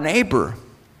our neighbor.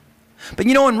 But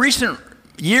in recent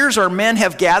years, our men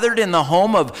have gathered in the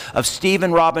home of Steve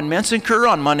and Robin Mensinker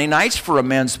on Monday nights for a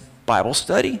men's Bible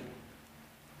study.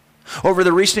 Over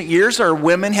the recent years, our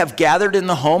women have gathered in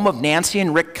the home of Nancy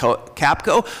and Rick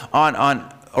Capco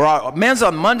or men's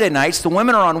on Monday nights. The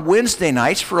women are on Wednesday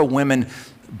nights for a women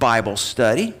Bible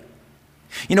study.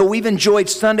 You know, we've enjoyed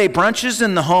Sunday brunches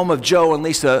in the home of Joe and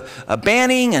Lisa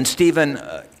Banning and Stephen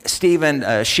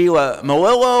Sheila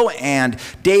Malillo and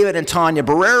David and Tanya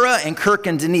Barrera and Kirk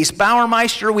and Denise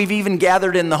Bauermeister. We've even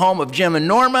gathered in the home of Jim and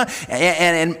Norma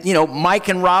and you know, Mike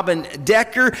and Robin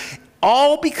Decker,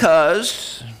 all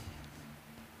because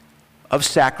of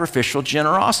sacrificial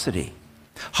generosity.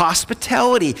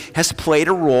 Hospitality has played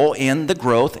a role in the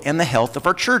growth and the health of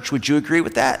our church. Would you agree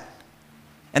with that?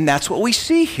 And that's what we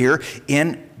see here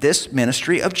in this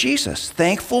ministry of Jesus.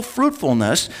 Thankful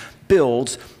fruitfulness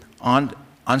builds on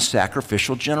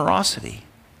sacrificial generosity.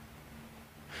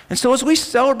 And so as we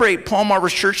celebrate Palm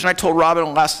Harvest Church, and I told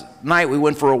Robin last night, we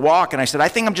went for a walk, and I said, I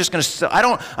think I'm just going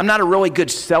to, I'm not a really good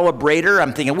celebrator.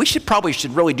 I'm thinking we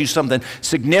should really do something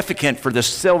significant for the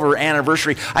silver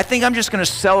anniversary. I think I'm just going to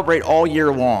celebrate all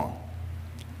year long.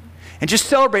 And just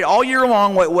celebrate all year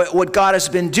long what God has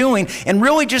been doing, and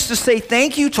really just to say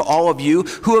thank you to all of you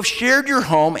who have shared your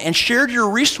home and shared your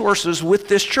resources with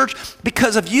this church.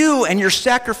 Because of you and your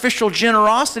sacrificial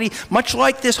generosity, much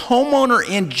like this homeowner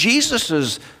in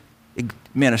Jesus's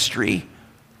ministry,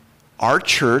 our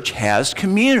church has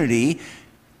community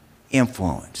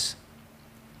influence.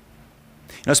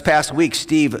 This past week,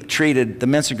 the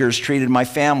Mensingers treated my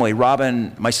family,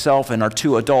 Robin, myself, and our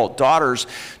 2 adult daughters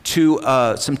to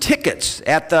some tickets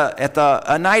at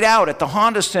a night out at the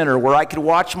Honda Center where I could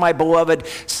watch my beloved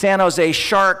San Jose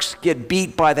Sharks get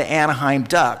beat by the Anaheim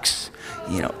Ducks.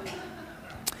 You know,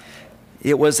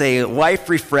 it was a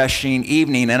life-refreshing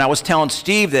evening, and I was telling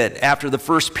Steve that after the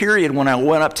first period, when I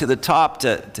went up to the top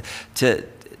to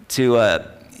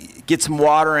get some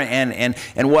water and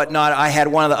whatnot, I had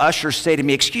one of the ushers say to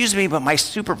me, "Excuse me, but my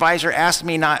supervisor asked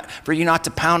me for you not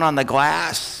to pound on the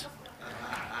glass."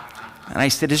 And I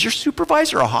said, "Is your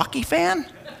supervisor a hockey fan?"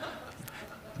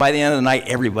 By the end of the night,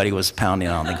 everybody was pounding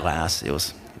on the glass. It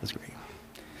was great.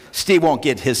 Steve won't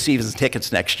get his season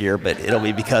tickets next year, but it'll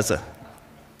be because of...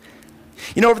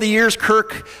 You know, over the years,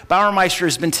 Kirk Bauermeister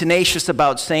has been tenacious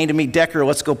about saying to me, "Decker,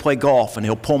 let's go play golf." And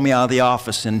he'll pull me out of the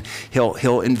office and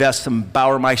he'll invest some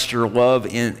Bauermeister love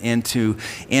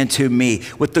into me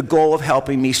with the goal of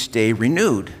helping me stay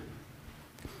renewed.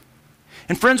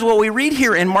 And friends, what we read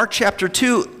here in Mark chapter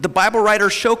 2, the Bible writer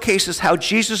showcases how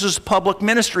Jesus' public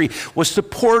ministry was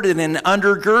supported and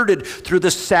undergirded through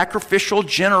the sacrificial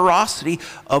generosity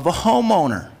of a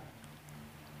homeowner.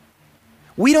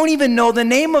 We don't even know the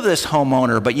name of this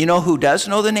homeowner, but you know who does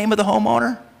know the name of the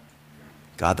homeowner?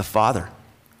 God the Father.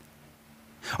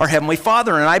 Our Heavenly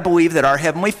Father, and I believe that our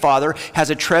Heavenly Father has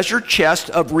a treasure chest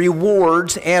of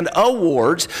rewards and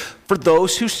awards for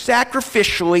those who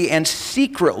sacrificially and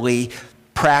secretly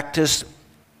practice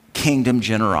kingdom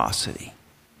generosity.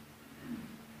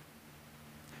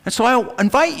 And so I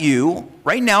invite you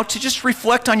right now to just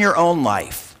reflect on your own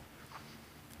life.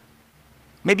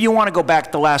 Maybe you want to go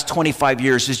back the last 25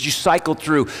 years as you cycle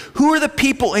through. Who are the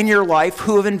people in your life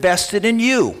who have invested in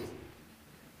you?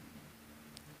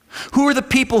 Who are the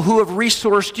people who have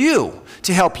resourced you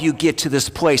to help you get to this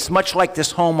place, much like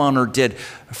this homeowner did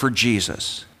for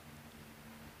Jesus?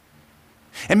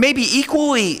 And maybe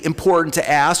equally important to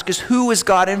ask is, who is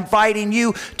God inviting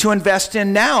you to invest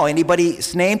in now?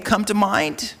 Anybody's name come to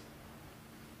mind?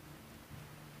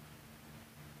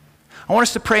 I want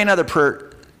us to pray another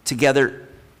prayer together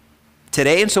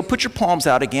today, and so put your palms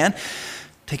out again.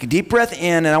 Take a deep breath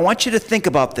in, and I want you to think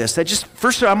about this.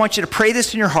 First of all, I want you to pray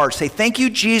this in your heart. Say, "Thank you,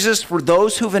 Jesus, for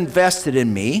those who've invested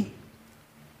in me.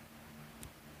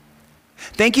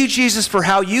 Thank you, Jesus, for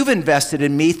how you've invested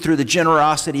in me through the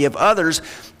generosity of others."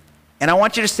 And I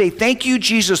want you to say, "Thank you,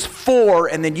 Jesus, for,"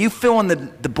 and then you fill in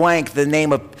the blank, the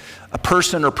name of a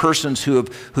person or persons who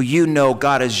you know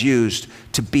God has used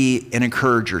to be an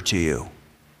encourager to you.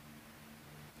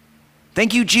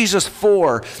 Thank you, Jesus,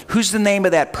 for, who's the name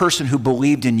of that person who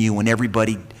believed in you when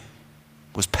everybody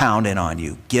was pounding on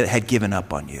you, had given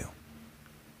up on you?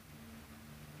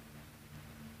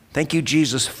 Thank you,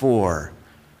 Jesus, for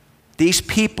these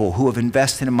people who have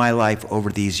invested in my life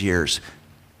over these years.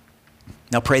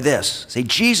 Now pray this. Say,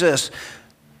 "Jesus,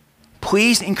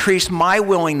 please increase my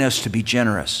willingness to be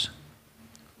generous.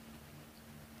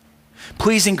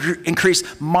 Please increase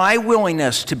my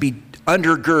willingness to be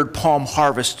undergird Palm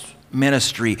Harvest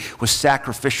ministry with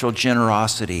sacrificial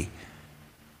generosity,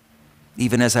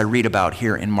 even as I read about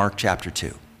here in Mark chapter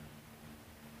 2.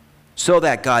 so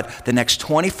that, God, the next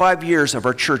 25 years of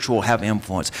our church will have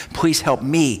influence. Please help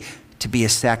me to be a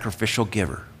sacrificial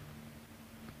giver.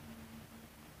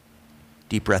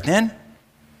 Deep breath in.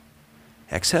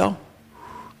 Exhale.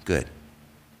 Good.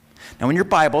 Now in your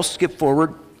Bible, skip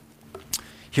forward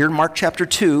here in Mark chapter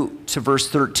 2 to verse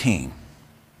 13.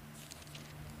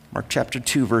 Mark chapter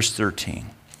 2, verse 13.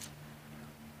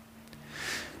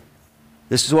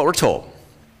 This is what we're told.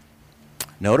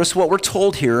 Notice what we're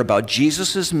told here about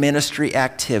Jesus' ministry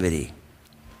activity.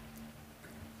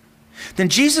 Then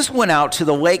Jesus went out to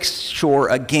the lake shore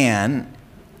again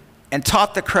and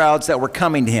taught the crowds that were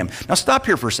coming to him. Now stop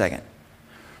here for a second.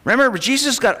 Remember,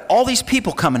 Jesus got all these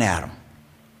people coming at him.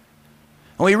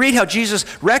 And we read how Jesus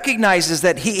recognizes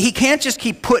that he can't just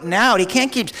keep putting out. He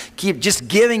can't keep just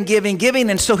giving.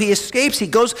 And so he escapes. He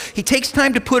takes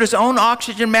time to put his own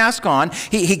oxygen mask on.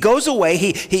 He goes away.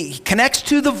 He connects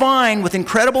to the vine with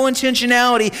incredible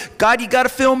intentionality. God, you got to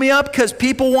fill me up because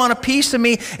people want a piece of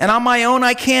me. And on my own,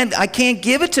 I can't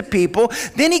give it to people.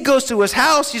 Then he goes to his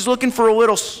house. He's looking for a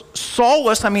little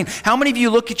solace. I mean, how many of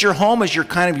you look at your home as your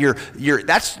kind of your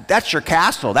that's your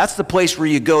castle. That's the place where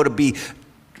you go to be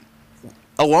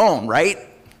alone, right?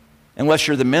 Unless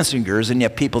you're the messengers and you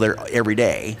have people there every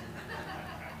day.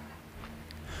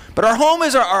 But our home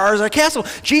is our castle.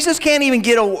 Jesus can't even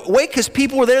get away because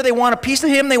people are there. They want a piece of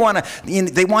him. They want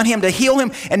him to heal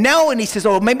him. And now when he says,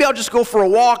 oh, maybe I'll just go for a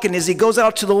walk. And as he goes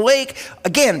out to the lake,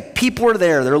 again, people are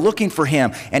there. They're looking for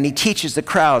him. And he teaches the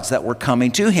crowds that were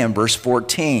coming to him. Verse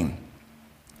 14.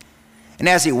 And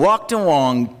as he walked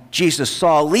along, Jesus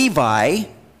saw Levi,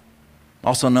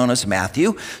 also known as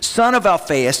Matthew, son of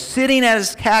Alphaeus, sitting at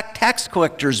his tax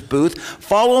collector's booth.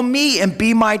 Follow me and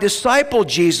be my disciple,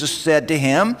 Jesus said to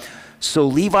him. So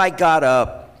Levi got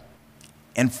up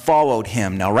and followed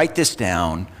him. Now write this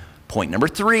down. Point number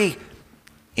 3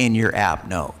 in your app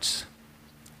notes.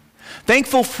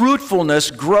 Thankful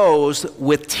fruitfulness grows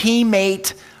with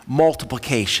teammate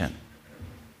multiplication.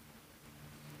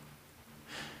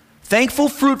 Thankful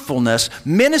fruitfulness,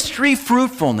 ministry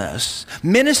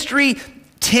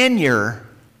tenure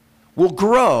will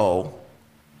grow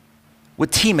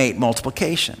with teammate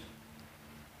multiplication.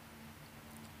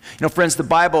 You know, friends, the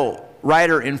Bible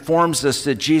writer informs us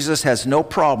that Jesus has no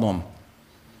problem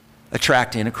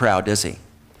attracting a crowd, does he?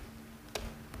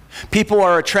 People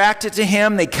are attracted to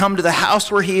him. They come to the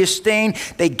house where he is staying.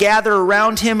 They gather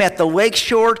around him at the lake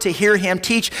shore to hear him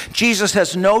teach. Jesus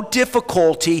has no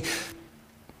difficulty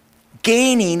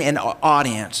gaining an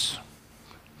audience.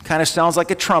 Kind of sounds like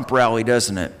a Trump rally,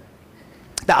 doesn't it?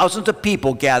 Thousands of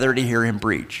people gather to hear him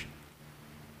preach.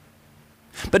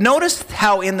 But notice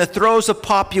how in the throes of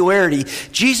popularity,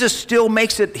 Jesus still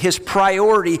makes it his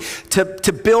priority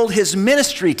to build his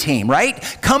ministry team, right?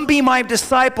 Come be my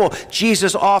disciple,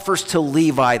 Jesus offers to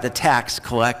Levi, the tax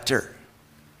collector.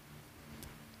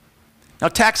 Now,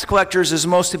 tax collectors, as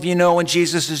most of you know, in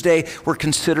Jesus' day, were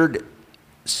considered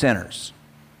sinners.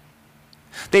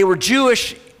 They were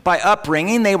Jewish by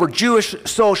upbringing. They were Jewish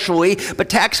socially, but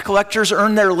tax collectors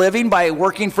earned their living by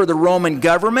working for the Roman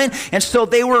government. And so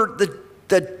they were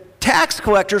the tax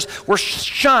collectors were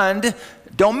shunned,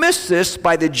 don't miss this,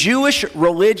 by the Jewish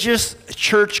religious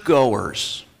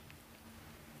churchgoers,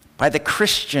 by the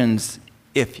Christians,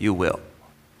 if you will.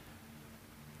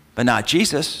 But not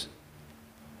Jesus.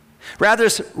 Rather,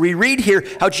 we read here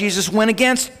how Jesus went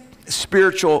against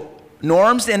spiritual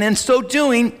norms, and in so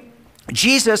doing,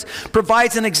 Jesus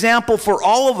provides an example for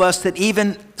all of us that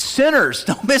even sinners,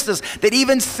 don't miss this, that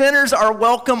even sinners are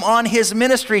welcome on his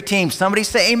ministry team. Somebody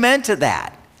say amen to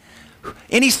that.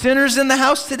 Any sinners in the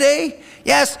house today?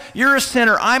 Yes, you're a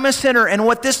sinner. I'm a sinner. And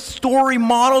what this story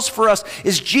models for us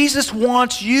is Jesus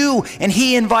wants you and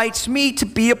he invites me to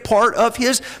be a part of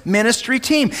his ministry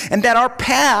team. And that our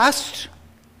past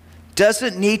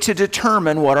doesn't need to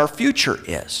determine what our future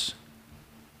is.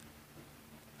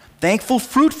 Thankful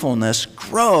fruitfulness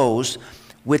grows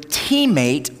with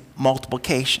teammate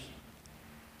multiplication.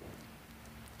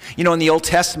 You know, in the Old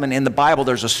Testament, in the Bible,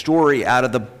 there's a story out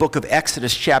of the book of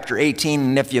Exodus, chapter 18.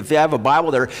 And if you have a Bible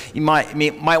there, you might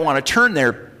want to turn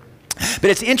there.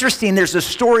 But it's interesting, there's a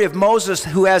story of Moses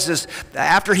who has this,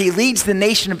 after he leads the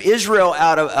nation of Israel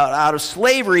out of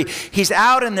slavery, he's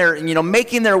out in there, you know,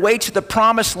 making their way to the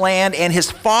promised land, and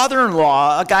his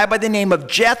father-in-law, a guy by the name of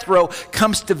Jethro,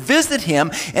 comes to visit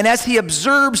him, and as he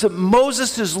observes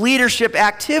Moses' leadership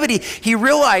activity, he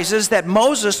realizes that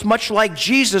Moses, much like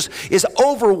Jesus, is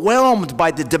overwhelmed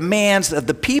by the demands of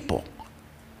the people.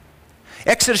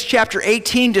 Exodus chapter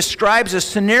 18 describes a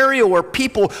scenario where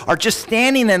people are just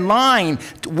standing in line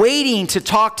waiting to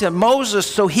talk to Moses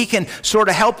so he can sort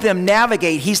of help them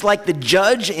navigate. He's like the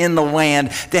judge in the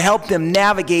land to help them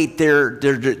navigate their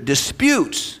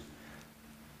disputes.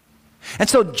 And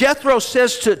so Jethro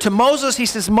says to Moses, he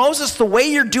says, Moses, the way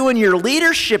you're doing your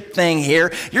leadership thing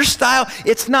here, your style,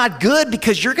 it's not good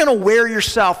because you're going to wear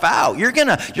yourself out. You're going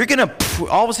to,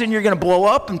 all of a sudden you're going to blow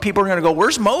up and people are going to go,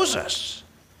 where's Moses?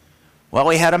 Well,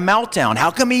 he had a meltdown.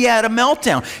 How come he had a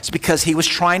meltdown? It's because he was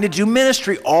trying to do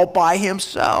ministry all by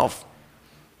himself.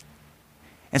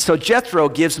 And so Jethro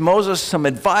gives Moses some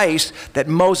advice that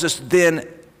Moses then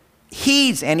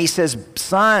heeds, and he says,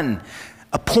 son,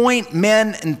 appoint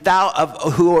men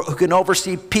who can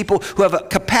oversee people who have a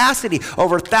capacity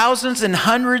over thousands and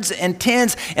hundreds and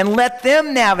tens, and let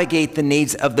them navigate the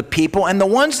needs of the people. And the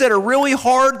ones that are really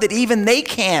hard that even they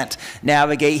can't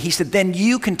navigate, he said, then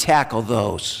you can tackle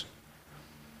those.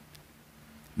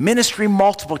 Ministry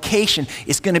multiplication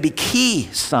is going to be key,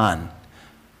 son,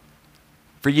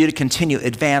 for you to continue to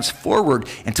advance forward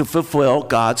and to fulfill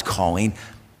God's calling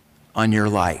on your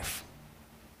life.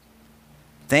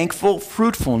 Thankful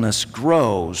fruitfulness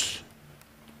grows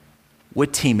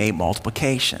with teammate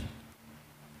multiplication.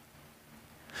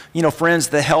 You know, friends,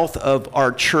 the health of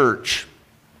our church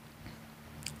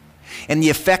and the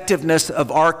effectiveness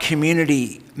of our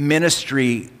community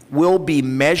ministry will be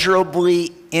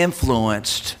measurably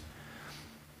influenced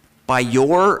by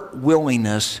your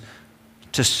willingness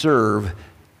to serve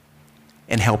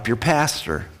and help your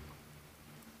pastor.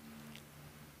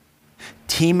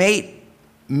 Teammate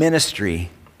ministry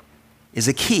is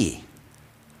a key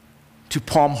to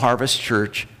Palm Harvest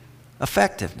Church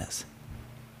effectiveness.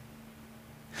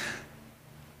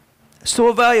 So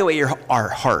evaluate our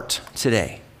heart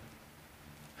today.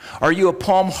 Are you a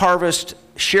Palm Harvest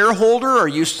shareholder? Are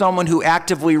you someone who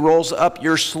actively rolls up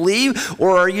your sleeve?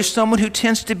 Or are you someone who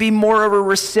tends to be more of a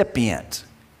recipient?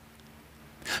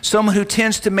 Someone who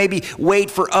tends to maybe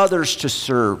wait for others to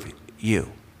serve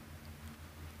you?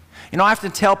 You know, I have to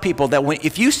tell people that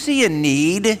if you see a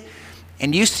need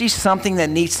and you see something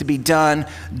that needs to be done,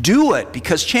 do it,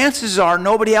 because chances are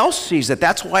nobody else sees it.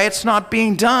 That's why it's not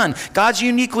being done. God's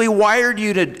uniquely wired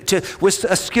you with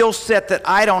a skill set that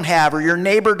I don't have or your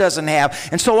neighbor doesn't have.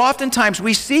 And so oftentimes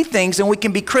we see things and we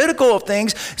can be critical of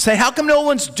things, say, how come no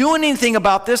one's doing anything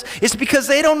about this? It's because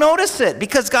they don't notice it,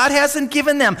 because God hasn't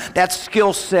given them that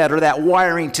skill set or that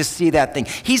wiring to see that thing.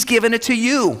 He's given it to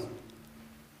you.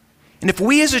 And if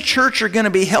we as a church are going to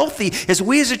be healthy, as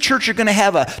we as a church are going to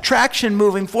have a traction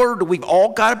moving forward, we've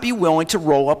all got to be willing to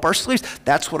roll up our sleeves.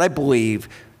 That's what I believe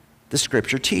the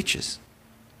Scripture teaches.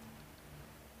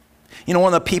 You know,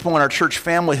 one of the people in our church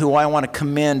family who I want to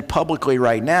commend publicly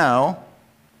right now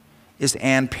is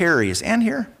Ann Perry. Is Ann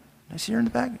here? I see her in the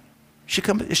back.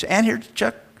 Is Ann here,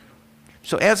 Chuck?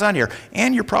 So Ann's on here.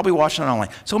 Ann, you're probably watching online.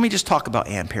 So let me just talk about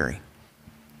Ann Perry.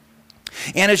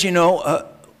 Ann, as you know,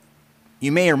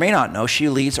 you may or may not know, she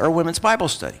leads our women's Bible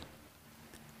study.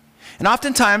 And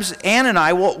oftentimes, Ann and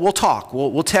I will talk.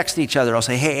 We'll text each other. I'll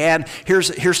say, hey, Ann,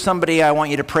 here's somebody I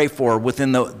want you to pray for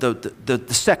within the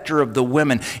sector of the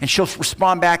women. And she'll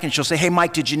respond back and she'll say, hey,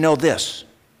 Mike, did you know this?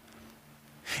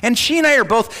 And she and I are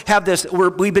both have this,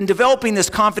 we've been developing this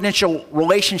confidential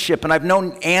relationship, and I've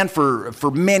known Ann for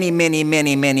many, many,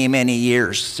 many, many, many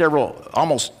years,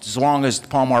 almost as long as the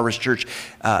Palm Harvest Church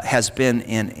has been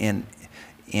in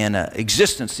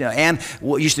existence. You know, Ann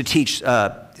used to teach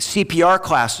CPR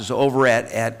classes over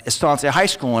at Estancia High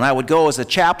School, and I would go as a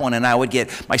chaplain and I would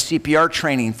get my CPR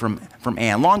training from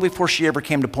Ann long before she ever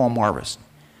came to Palm Harvest.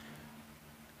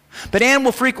 But Ann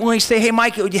will frequently say, hey,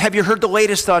 Mike, have you heard the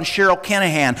latest on Cheryl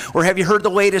Kenahan? Or have you heard the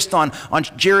latest on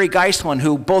Jerry Geisland,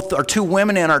 who both are two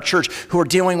women in our church who are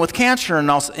dealing with cancer? And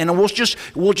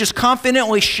we'll just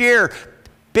confidently share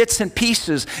bits and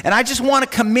pieces. And I just want to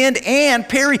commend Ann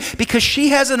Perry because she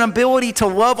has an ability to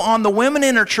love on the women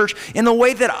in her church in a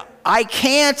way that I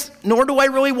can't, nor do I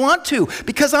really want to,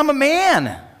 because I'm a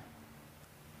man.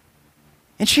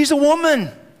 And she's a woman.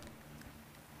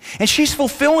 And she's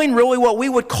fulfilling really what we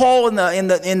would call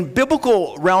in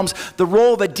biblical realms the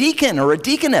role of a deacon or a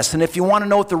deaconess. And if you want to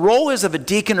know what the role is of a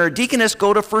deacon or a deaconess,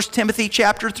 go to 1 Timothy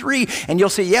chapter 3 and you'll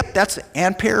say, yep, that's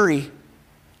Ann Perry.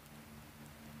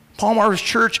 Palm Harvest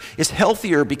Church is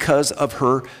healthier because of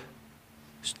her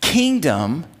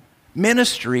kingdom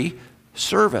ministry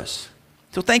service.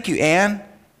 So thank you, Ann.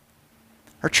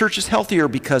 Our church is healthier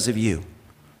because of you.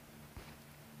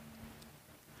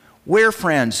 Where,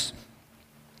 friends,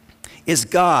 is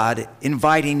God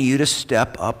inviting you to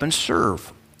step up and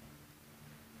serve?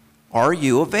 Are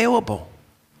you available?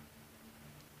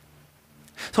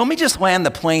 So let me just land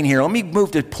the plane here. Let me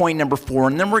move to point number 4,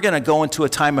 and then we're going to go into a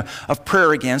time of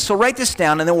prayer again. So write this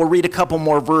down, and then we'll read a couple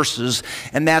more verses,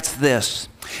 and that's this.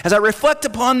 As I reflect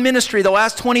upon ministry the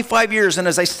last 25 years, and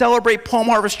as I celebrate Palm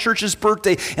Harvest Church's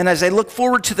birthday, and as I look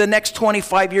forward to the next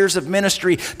 25 years of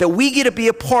ministry that we get to be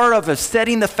a part of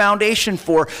setting the foundation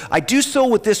for, I do so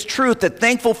with this truth that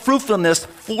thankful fruitfulness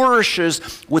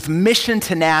flourishes with mission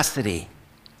tenacity.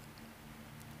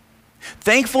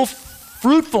 Thankful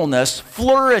fruitfulness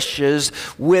flourishes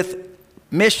with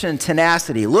mission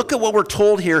tenacity. Look at what we're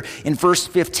told here in verse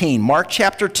 15. Mark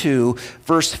chapter 2,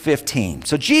 verse 15.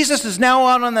 So Jesus is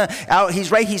now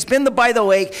he's been by the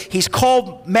lake. He's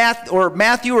called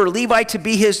Matthew or Levi to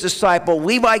be his disciple.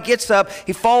 Levi gets up,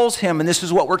 he follows him, and this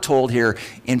is what we're told here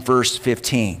in verse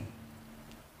 15.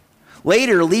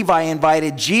 Later, Levi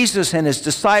invited Jesus and his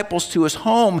disciples to his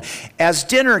home as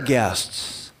dinner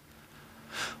guests,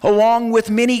 along with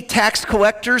many tax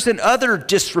collectors and other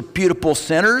disreputable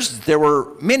sinners. There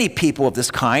were many people of this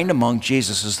kind among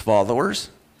Jesus' followers.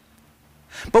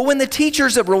 But when the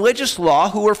teachers of religious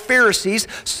law, who were Pharisees,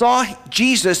 saw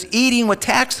Jesus eating with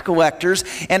tax collectors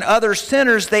and other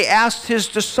sinners, they asked his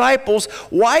disciples,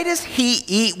 "Why does he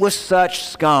eat with such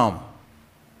scum?"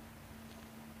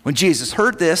 When Jesus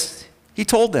heard this, he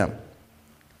told them,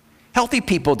 "Healthy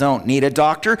people don't need a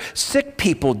doctor, sick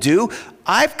people do.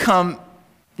 I've come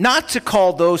not to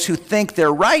call those who think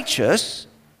they're righteous,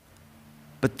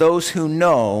 but those who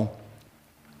know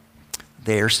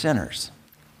they are sinners."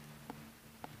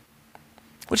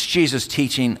 What's Jesus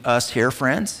teaching us here,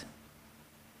 friends?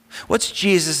 What's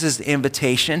Jesus'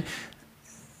 invitation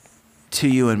to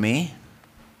you and me?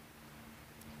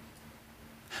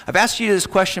 I've asked you this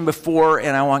question before,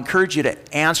 and I want to encourage you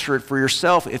to answer it for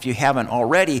yourself if you haven't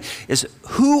already, is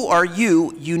who are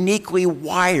you uniquely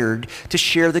wired to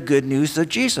share the good news of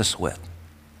Jesus with?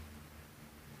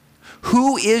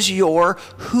 Who is your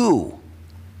who?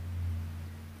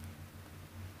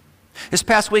 This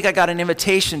past week, I got an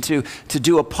invitation to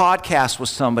do a podcast with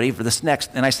somebody for this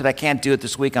next, and I said, I can't do it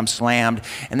this week, I'm slammed.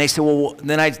 And they said, well,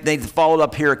 then they followed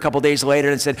up here a couple days later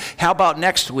and said, how about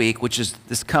next week, which is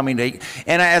this coming day?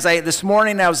 And this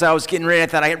morning, as I was getting ready, I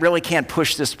thought, I really can't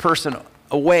push this person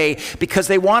away because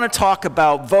they want to talk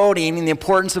about voting and the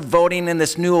importance of voting in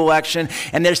this new election.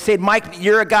 And they said, Mike,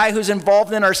 you're a guy who's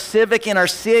involved in our civic in our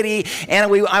city, and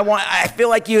I feel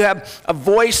like you have a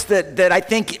voice that I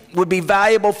think would be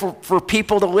valuable for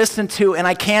people to listen to, and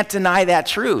I can't deny that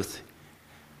truth.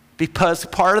 Because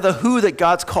part of the who that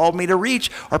God's called me to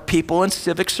reach are people in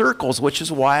civic circles, which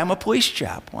is why I'm a police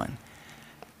chaplain.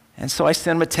 And so I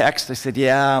sent him a text. I said,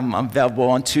 yeah, I'm available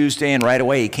on Tuesday. And right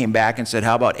away he came back and said,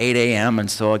 how about 8 a.m.?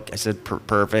 And so I said,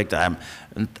 perfect. I'm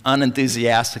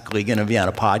unenthusiastically going to be on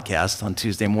a podcast on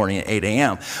Tuesday morning at 8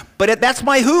 a.m. But that's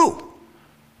my who.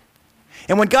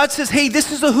 And when God says, hey,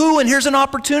 this is a who, and here's an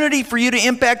opportunity for you to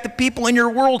impact the people in your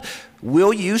world,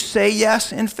 will you say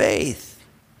yes in faith?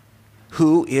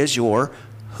 Who is your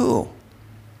who?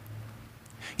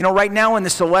 You know, right now in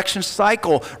this election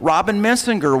cycle, Robin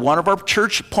Mensinger, one of our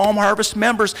church Palm Harvest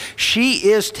members, she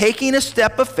is taking a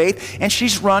step of faith, and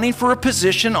she's running for a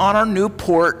position on our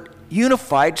Newport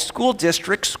Unified School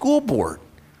District School Board.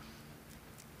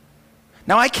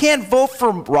 Now, I can't vote for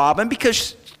Robin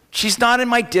because she's not in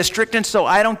my district, and so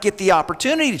I don't get the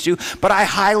opportunity to, but I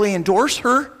highly endorse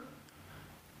her.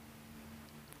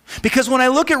 Because when I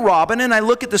look at Robin and I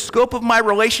look at the scope of my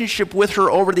relationship with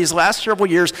her over these last several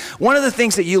years, one of the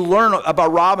things that you learn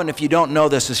about Robin, if you don't know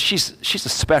this, is she's a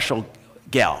special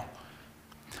gal.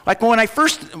 Like when I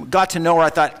first got to know her, I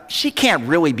thought, she can't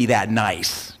really be that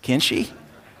nice, can she?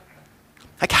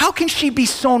 Like, how can she be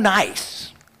so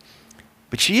nice?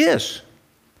 But she is.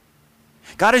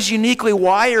 God has uniquely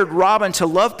wired Robin to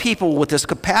love people with this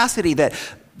capacity that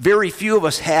very few of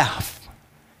us have.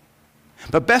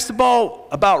 But best of all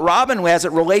about Robin, as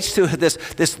it relates to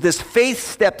this faith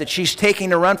step that she's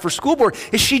taking to run for school board,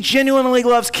 is she genuinely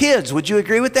loves kids. Would you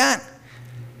agree with that?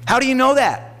 How do you know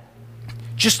that?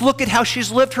 Just look at how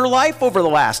she's lived her life over the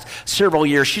last several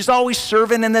years. She's always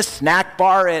serving in the snack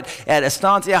bar at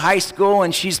Estancia High School,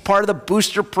 and she's part of the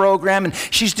booster program, and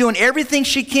she's doing everything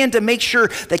she can to make sure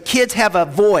that kids have a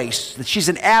voice, that she's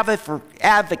an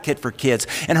advocate for kids,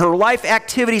 and her life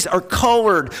activities are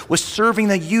colored with serving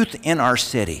the youth in our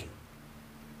city.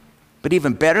 But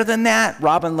even better than that,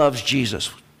 Robin loves Jesus.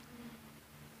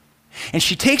 And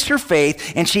she takes her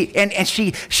faith, and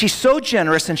she's so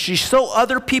generous, and she's so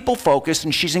other people focused,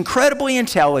 and she's incredibly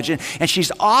intelligent, and she's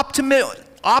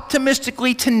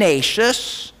optimistically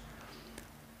tenacious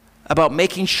about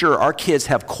making sure our kids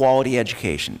have quality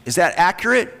education. Is that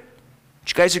accurate? Do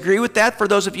you guys agree with that, for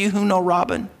those of you who know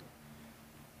Robin?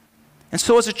 And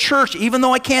so as a church, even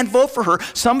though I can't vote for her,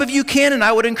 some of you can, and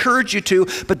I would encourage you to,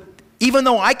 but even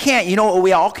though I can't, you know what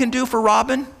we all can do for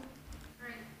Robin?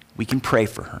 We can pray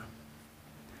for her.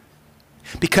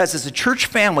 Because as a church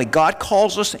family, God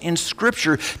calls us in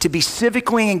Scripture to be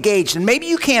civically engaged. And maybe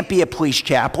you can't be a police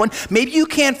chaplain. Maybe you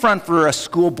can't run for a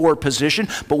school board position,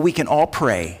 but we can all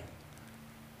pray.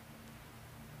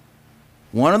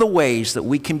 One of the ways that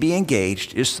we can be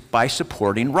engaged is by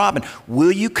supporting Robin.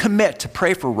 Will you commit to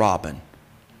pray for Robin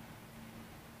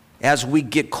as we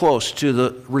get close to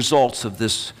the results of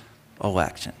this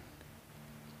election?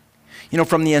 You know,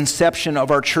 from the inception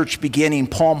of our church beginning,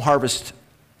 Palm Harvest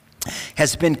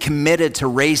has been committed to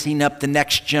raising up the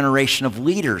next generation of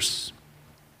leaders.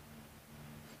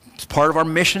 It's part of our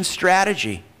mission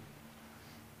strategy.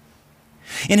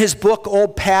 In his book,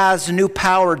 Old Paths, New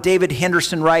Power, David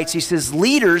Henderson writes, he says,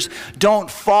 leaders don't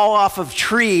fall off of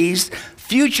trees.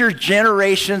 Future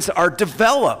generations are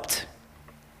developed.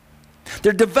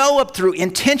 They're developed through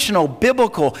intentional,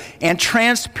 biblical, and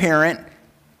transparent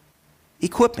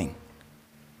equipping.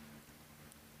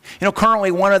 You know,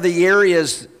 currently one of the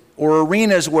areas or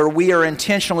arenas where we are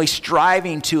intentionally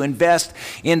striving to invest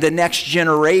in the next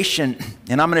generation,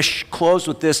 and I'm going to close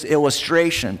with this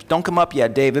illustration. Don't come up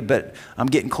yet, David, but I'm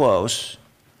getting close,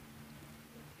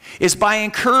 is by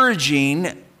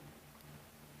encouraging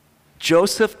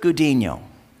Joseph Gudino.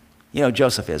 You know who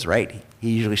Joseph is, right?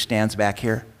 He usually stands back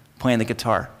here playing the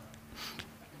guitar.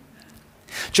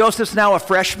 Joseph's now a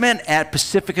freshman at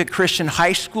Pacifica Christian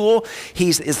High School.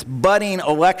 He's a budding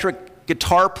electric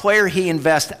guitar player. He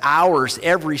invests hours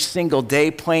every single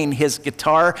day playing his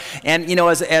guitar. And, you know,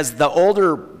 as the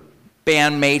older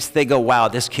bandmates, they go, wow,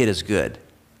 this kid is good.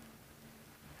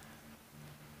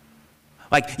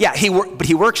 Like, yeah, but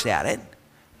he works at it,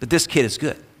 but this kid is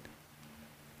good.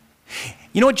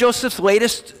 You know what Joseph's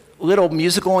latest little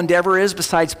musical endeavor is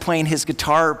besides playing his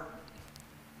guitar?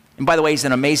 And by the way, he's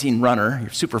an amazing runner.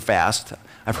 He's super fast.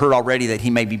 I've heard already that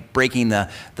he may be breaking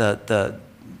the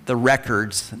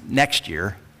records next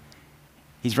year.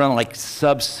 He's running like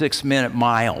sub 6 minute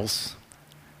miles.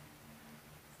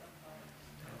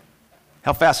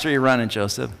 How fast are you running,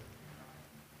 Joseph?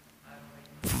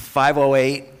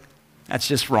 5:08? That's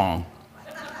just wrong.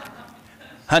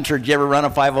 Hunter, did you ever run a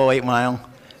 5:08 mile?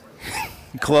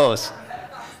 Close.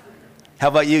 How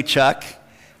about you, Chuck?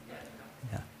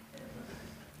 Yeah.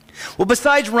 Well,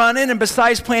 besides running and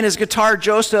besides playing his guitar,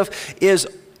 Joseph is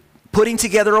putting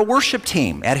together a worship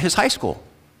team at his high school.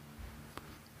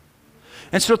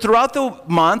 And so throughout the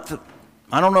month,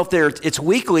 I don't know if it's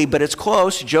weekly, but it's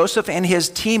close, Joseph and his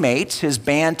teammates, his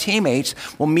band teammates,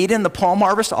 will meet in the Palm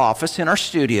Harvest office in our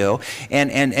studio,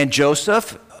 and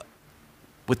Joseph,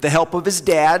 with the help of his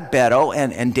dad, Beto,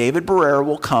 and David Barrera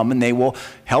will come, and they will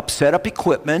help set up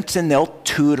equipment, and they'll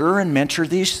tutor and mentor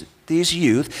these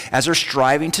youth as they're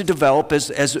striving to develop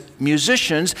as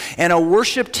musicians, and a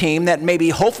worship team that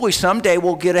maybe hopefully someday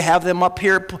we'll get to have them up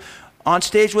here on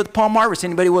stage with Palm Harvest.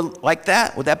 Anybody would like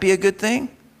that? Would that be a good thing?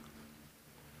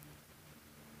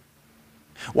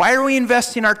 Why are we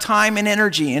investing our time and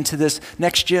energy into this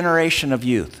next generation of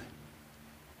youth?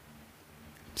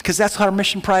 It's because that's our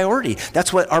mission priority.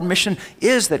 That's what our mission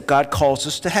is that God calls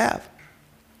us to have.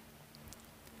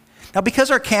 Now, because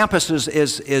our campus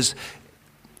is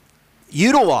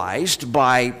utilized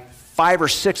by 5 or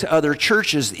 6 other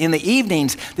churches in the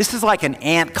evenings, this is like an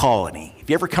ant colony. If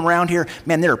you ever come around here,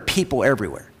 man, there are people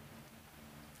everywhere.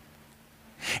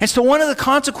 And so one of the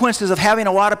consequences of having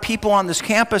a lot of people on this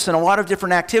campus and a lot of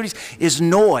different activities is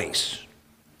noise.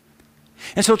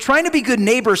 And so trying to be good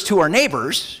neighbors to our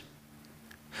neighbors,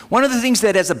 one of the things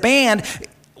that as a band,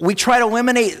 we try to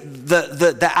eliminate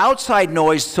the outside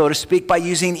noise, so to speak, by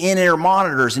using in-ear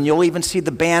monitors. And you'll even see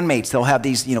the bandmates. They'll have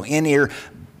these, in-ear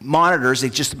monitors.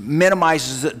 It just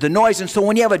minimizes the noise. And so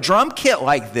when you have a drum kit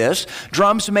like this,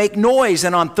 drums make noise.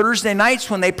 And on Thursday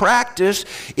nights when they practice,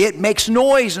 it makes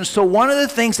noise. And so one of the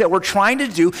things that we're trying to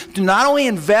do to not only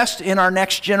invest in our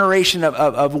next generation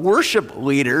of worship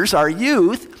leaders, our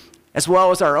youth, as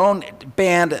well as our own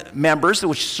band members,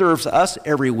 which serves us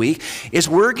every week, is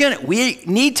we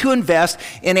need to invest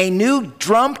in a new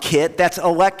drum kit that's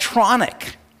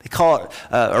electronic. They call it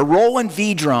a Roland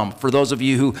V drum, for those of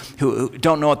you who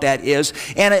don't know what that is.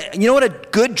 And you know what a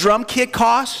good drum kit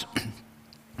costs?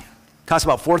 Costs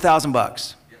about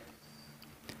 $4,000.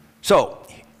 So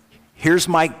here's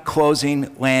my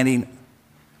closing landing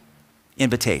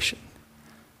invitation.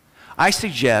 I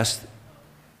suggest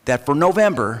that for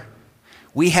November,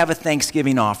 we have a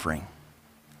Thanksgiving offering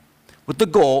with the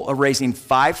goal of raising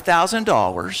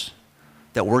 $5,000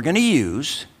 that we're going to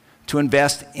use to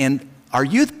invest in our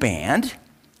youth band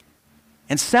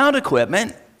and sound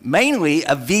equipment mainly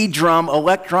a V-drum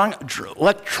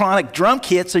electronic drum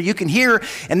kit so you can hear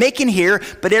and they can hear,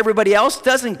 but everybody else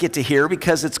doesn't get to hear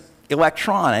because it's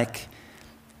electronic.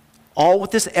 All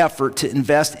with this effort to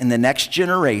invest in the next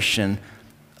generation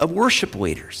of worship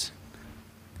leaders.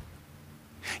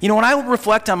 You know, when I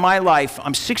reflect on my life,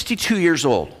 I'm 62 years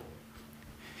old.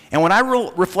 And when I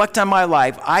reflect on my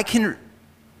life,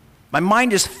 my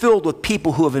mind is filled with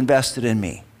people who have invested in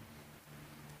me.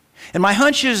 And my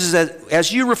hunch is that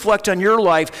as you reflect on your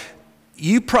life,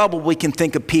 you probably can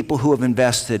think of people who have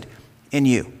invested in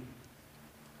you.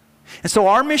 And so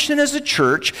our mission as a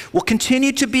church will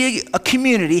continue to be a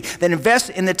community that invests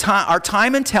in our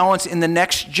time and talents in the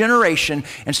next generation.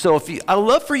 And so I'd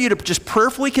love for you to just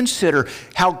prayerfully consider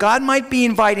how God might be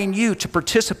inviting you to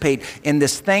participate in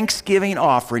this Thanksgiving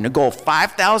offering, a goal of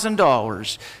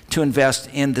 $5,000 to invest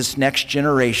in this next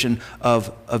generation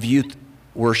of youth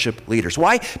worship leaders.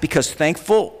 Why? Because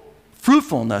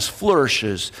fruitfulness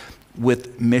flourishes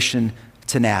with mission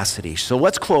tenacity. So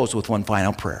let's close with one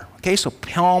final prayer. Okay, so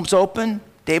palms open.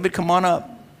 David, come on up.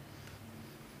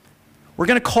 We're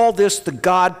going to call this the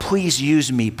God Please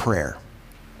Use Me prayer.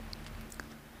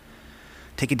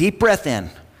 Take a deep breath in.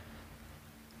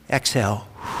 Exhale.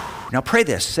 Now pray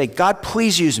this. Say, God,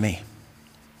 please use me.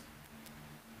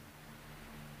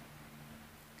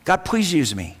 God, please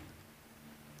use me.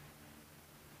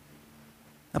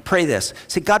 Now pray this.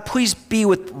 Say, God, please be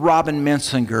with Robin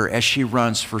Mensinger as she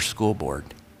runs for school board.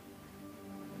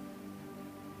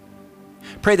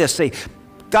 Pray this. Say,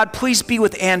 God, please be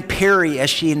with Ann Perry as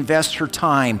she invests her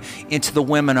time into the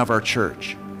women of our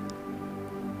church.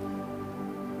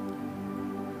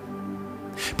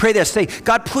 Pray this. Say,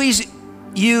 God, please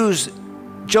use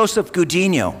Joseph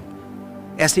Gudino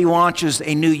as he launches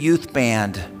a new youth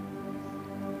band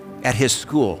at his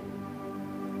school.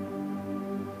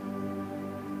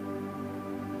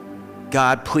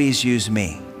 God, please use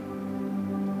me.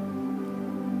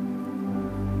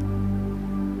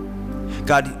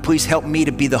 God, please help me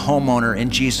to be the homeowner in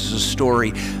Jesus'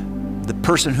 story, the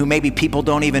person who maybe people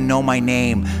don't even know my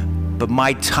name, but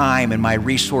my time and my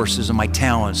resources and my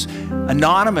talents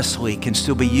anonymously can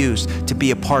still be used to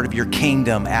be a part of your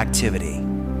kingdom activity.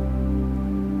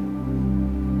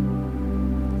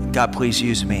 God, please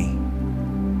use me.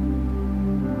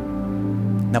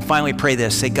 Now finally pray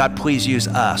this. Say, God, please use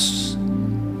us.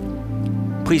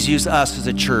 Please use us as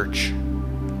a church.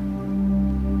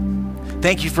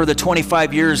 Thank you for the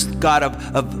 25 years, God,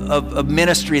 of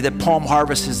ministry that Palm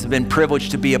Harvest has been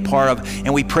privileged to be a part of.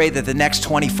 And we pray that the next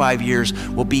 25 years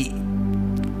will be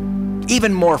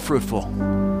even more fruitful,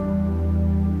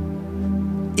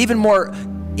 even more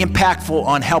impactful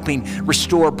on helping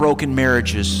restore broken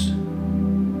marriages,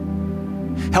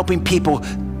 helping people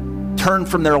turn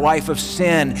from their life of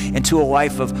sin into a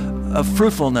life of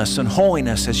fruitfulness and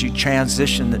holiness as you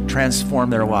transform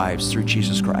their lives through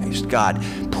Jesus Christ. God,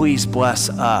 please bless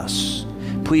us.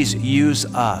 Please use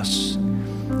us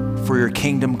for your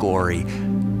kingdom glory.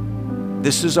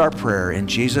 This is our prayer in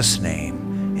Jesus'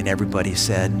 name. And everybody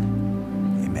said,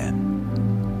 amen.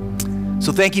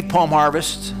 So thank you, Palm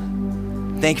Harvest.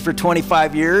 Thank you for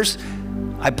 25 years.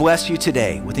 I bless you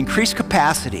today with increased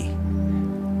capacity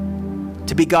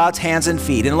to be God's hands and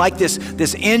feet. And like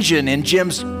this engine in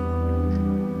Jim's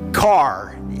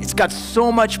car, it's got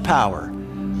so much power.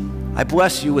 I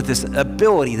bless you with this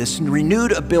ability, this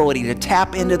renewed ability to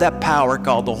tap into that power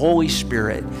called the Holy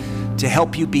Spirit to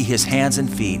help you be his hands and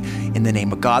feet in the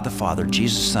name of God the Father,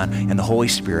 Jesus the Son, and the Holy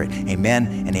Spirit. Amen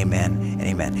and amen and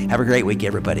amen. Have a great week,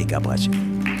 everybody. God bless you.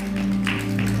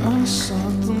 I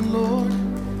sought the Lord,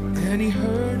 and he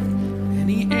heard, and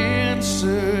he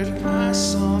answered. I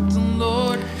sought the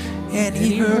Lord, And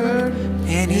he heard,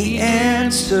 and he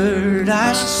answered.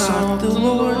 I sought the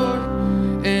Lord.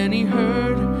 and he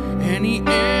heard, and he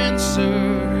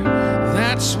answered.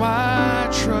 That's why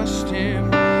I trust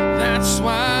him. That's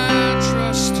why I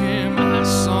trust him. I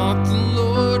sought the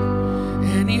Lord,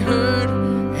 and he heard,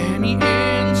 and he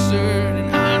answered.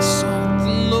 And I sought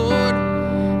the Lord,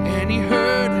 and he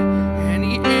heard, and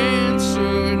he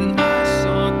answered. And I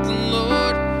sought the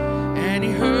Lord, and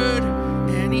he heard,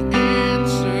 and he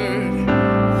answered.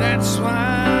 That's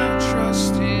why I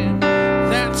trust him.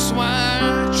 That's why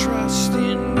I trust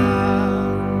in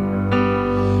God,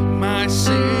 my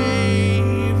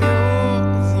Savior,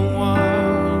 the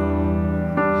one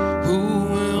who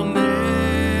will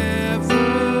never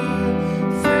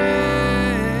fail.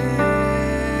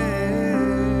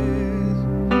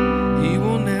 He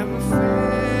will never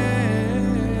fail.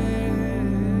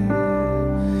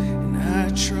 And I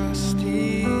trust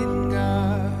in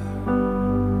God.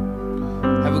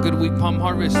 Have a good week, Palm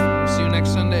Harvest. See you next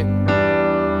Sunday.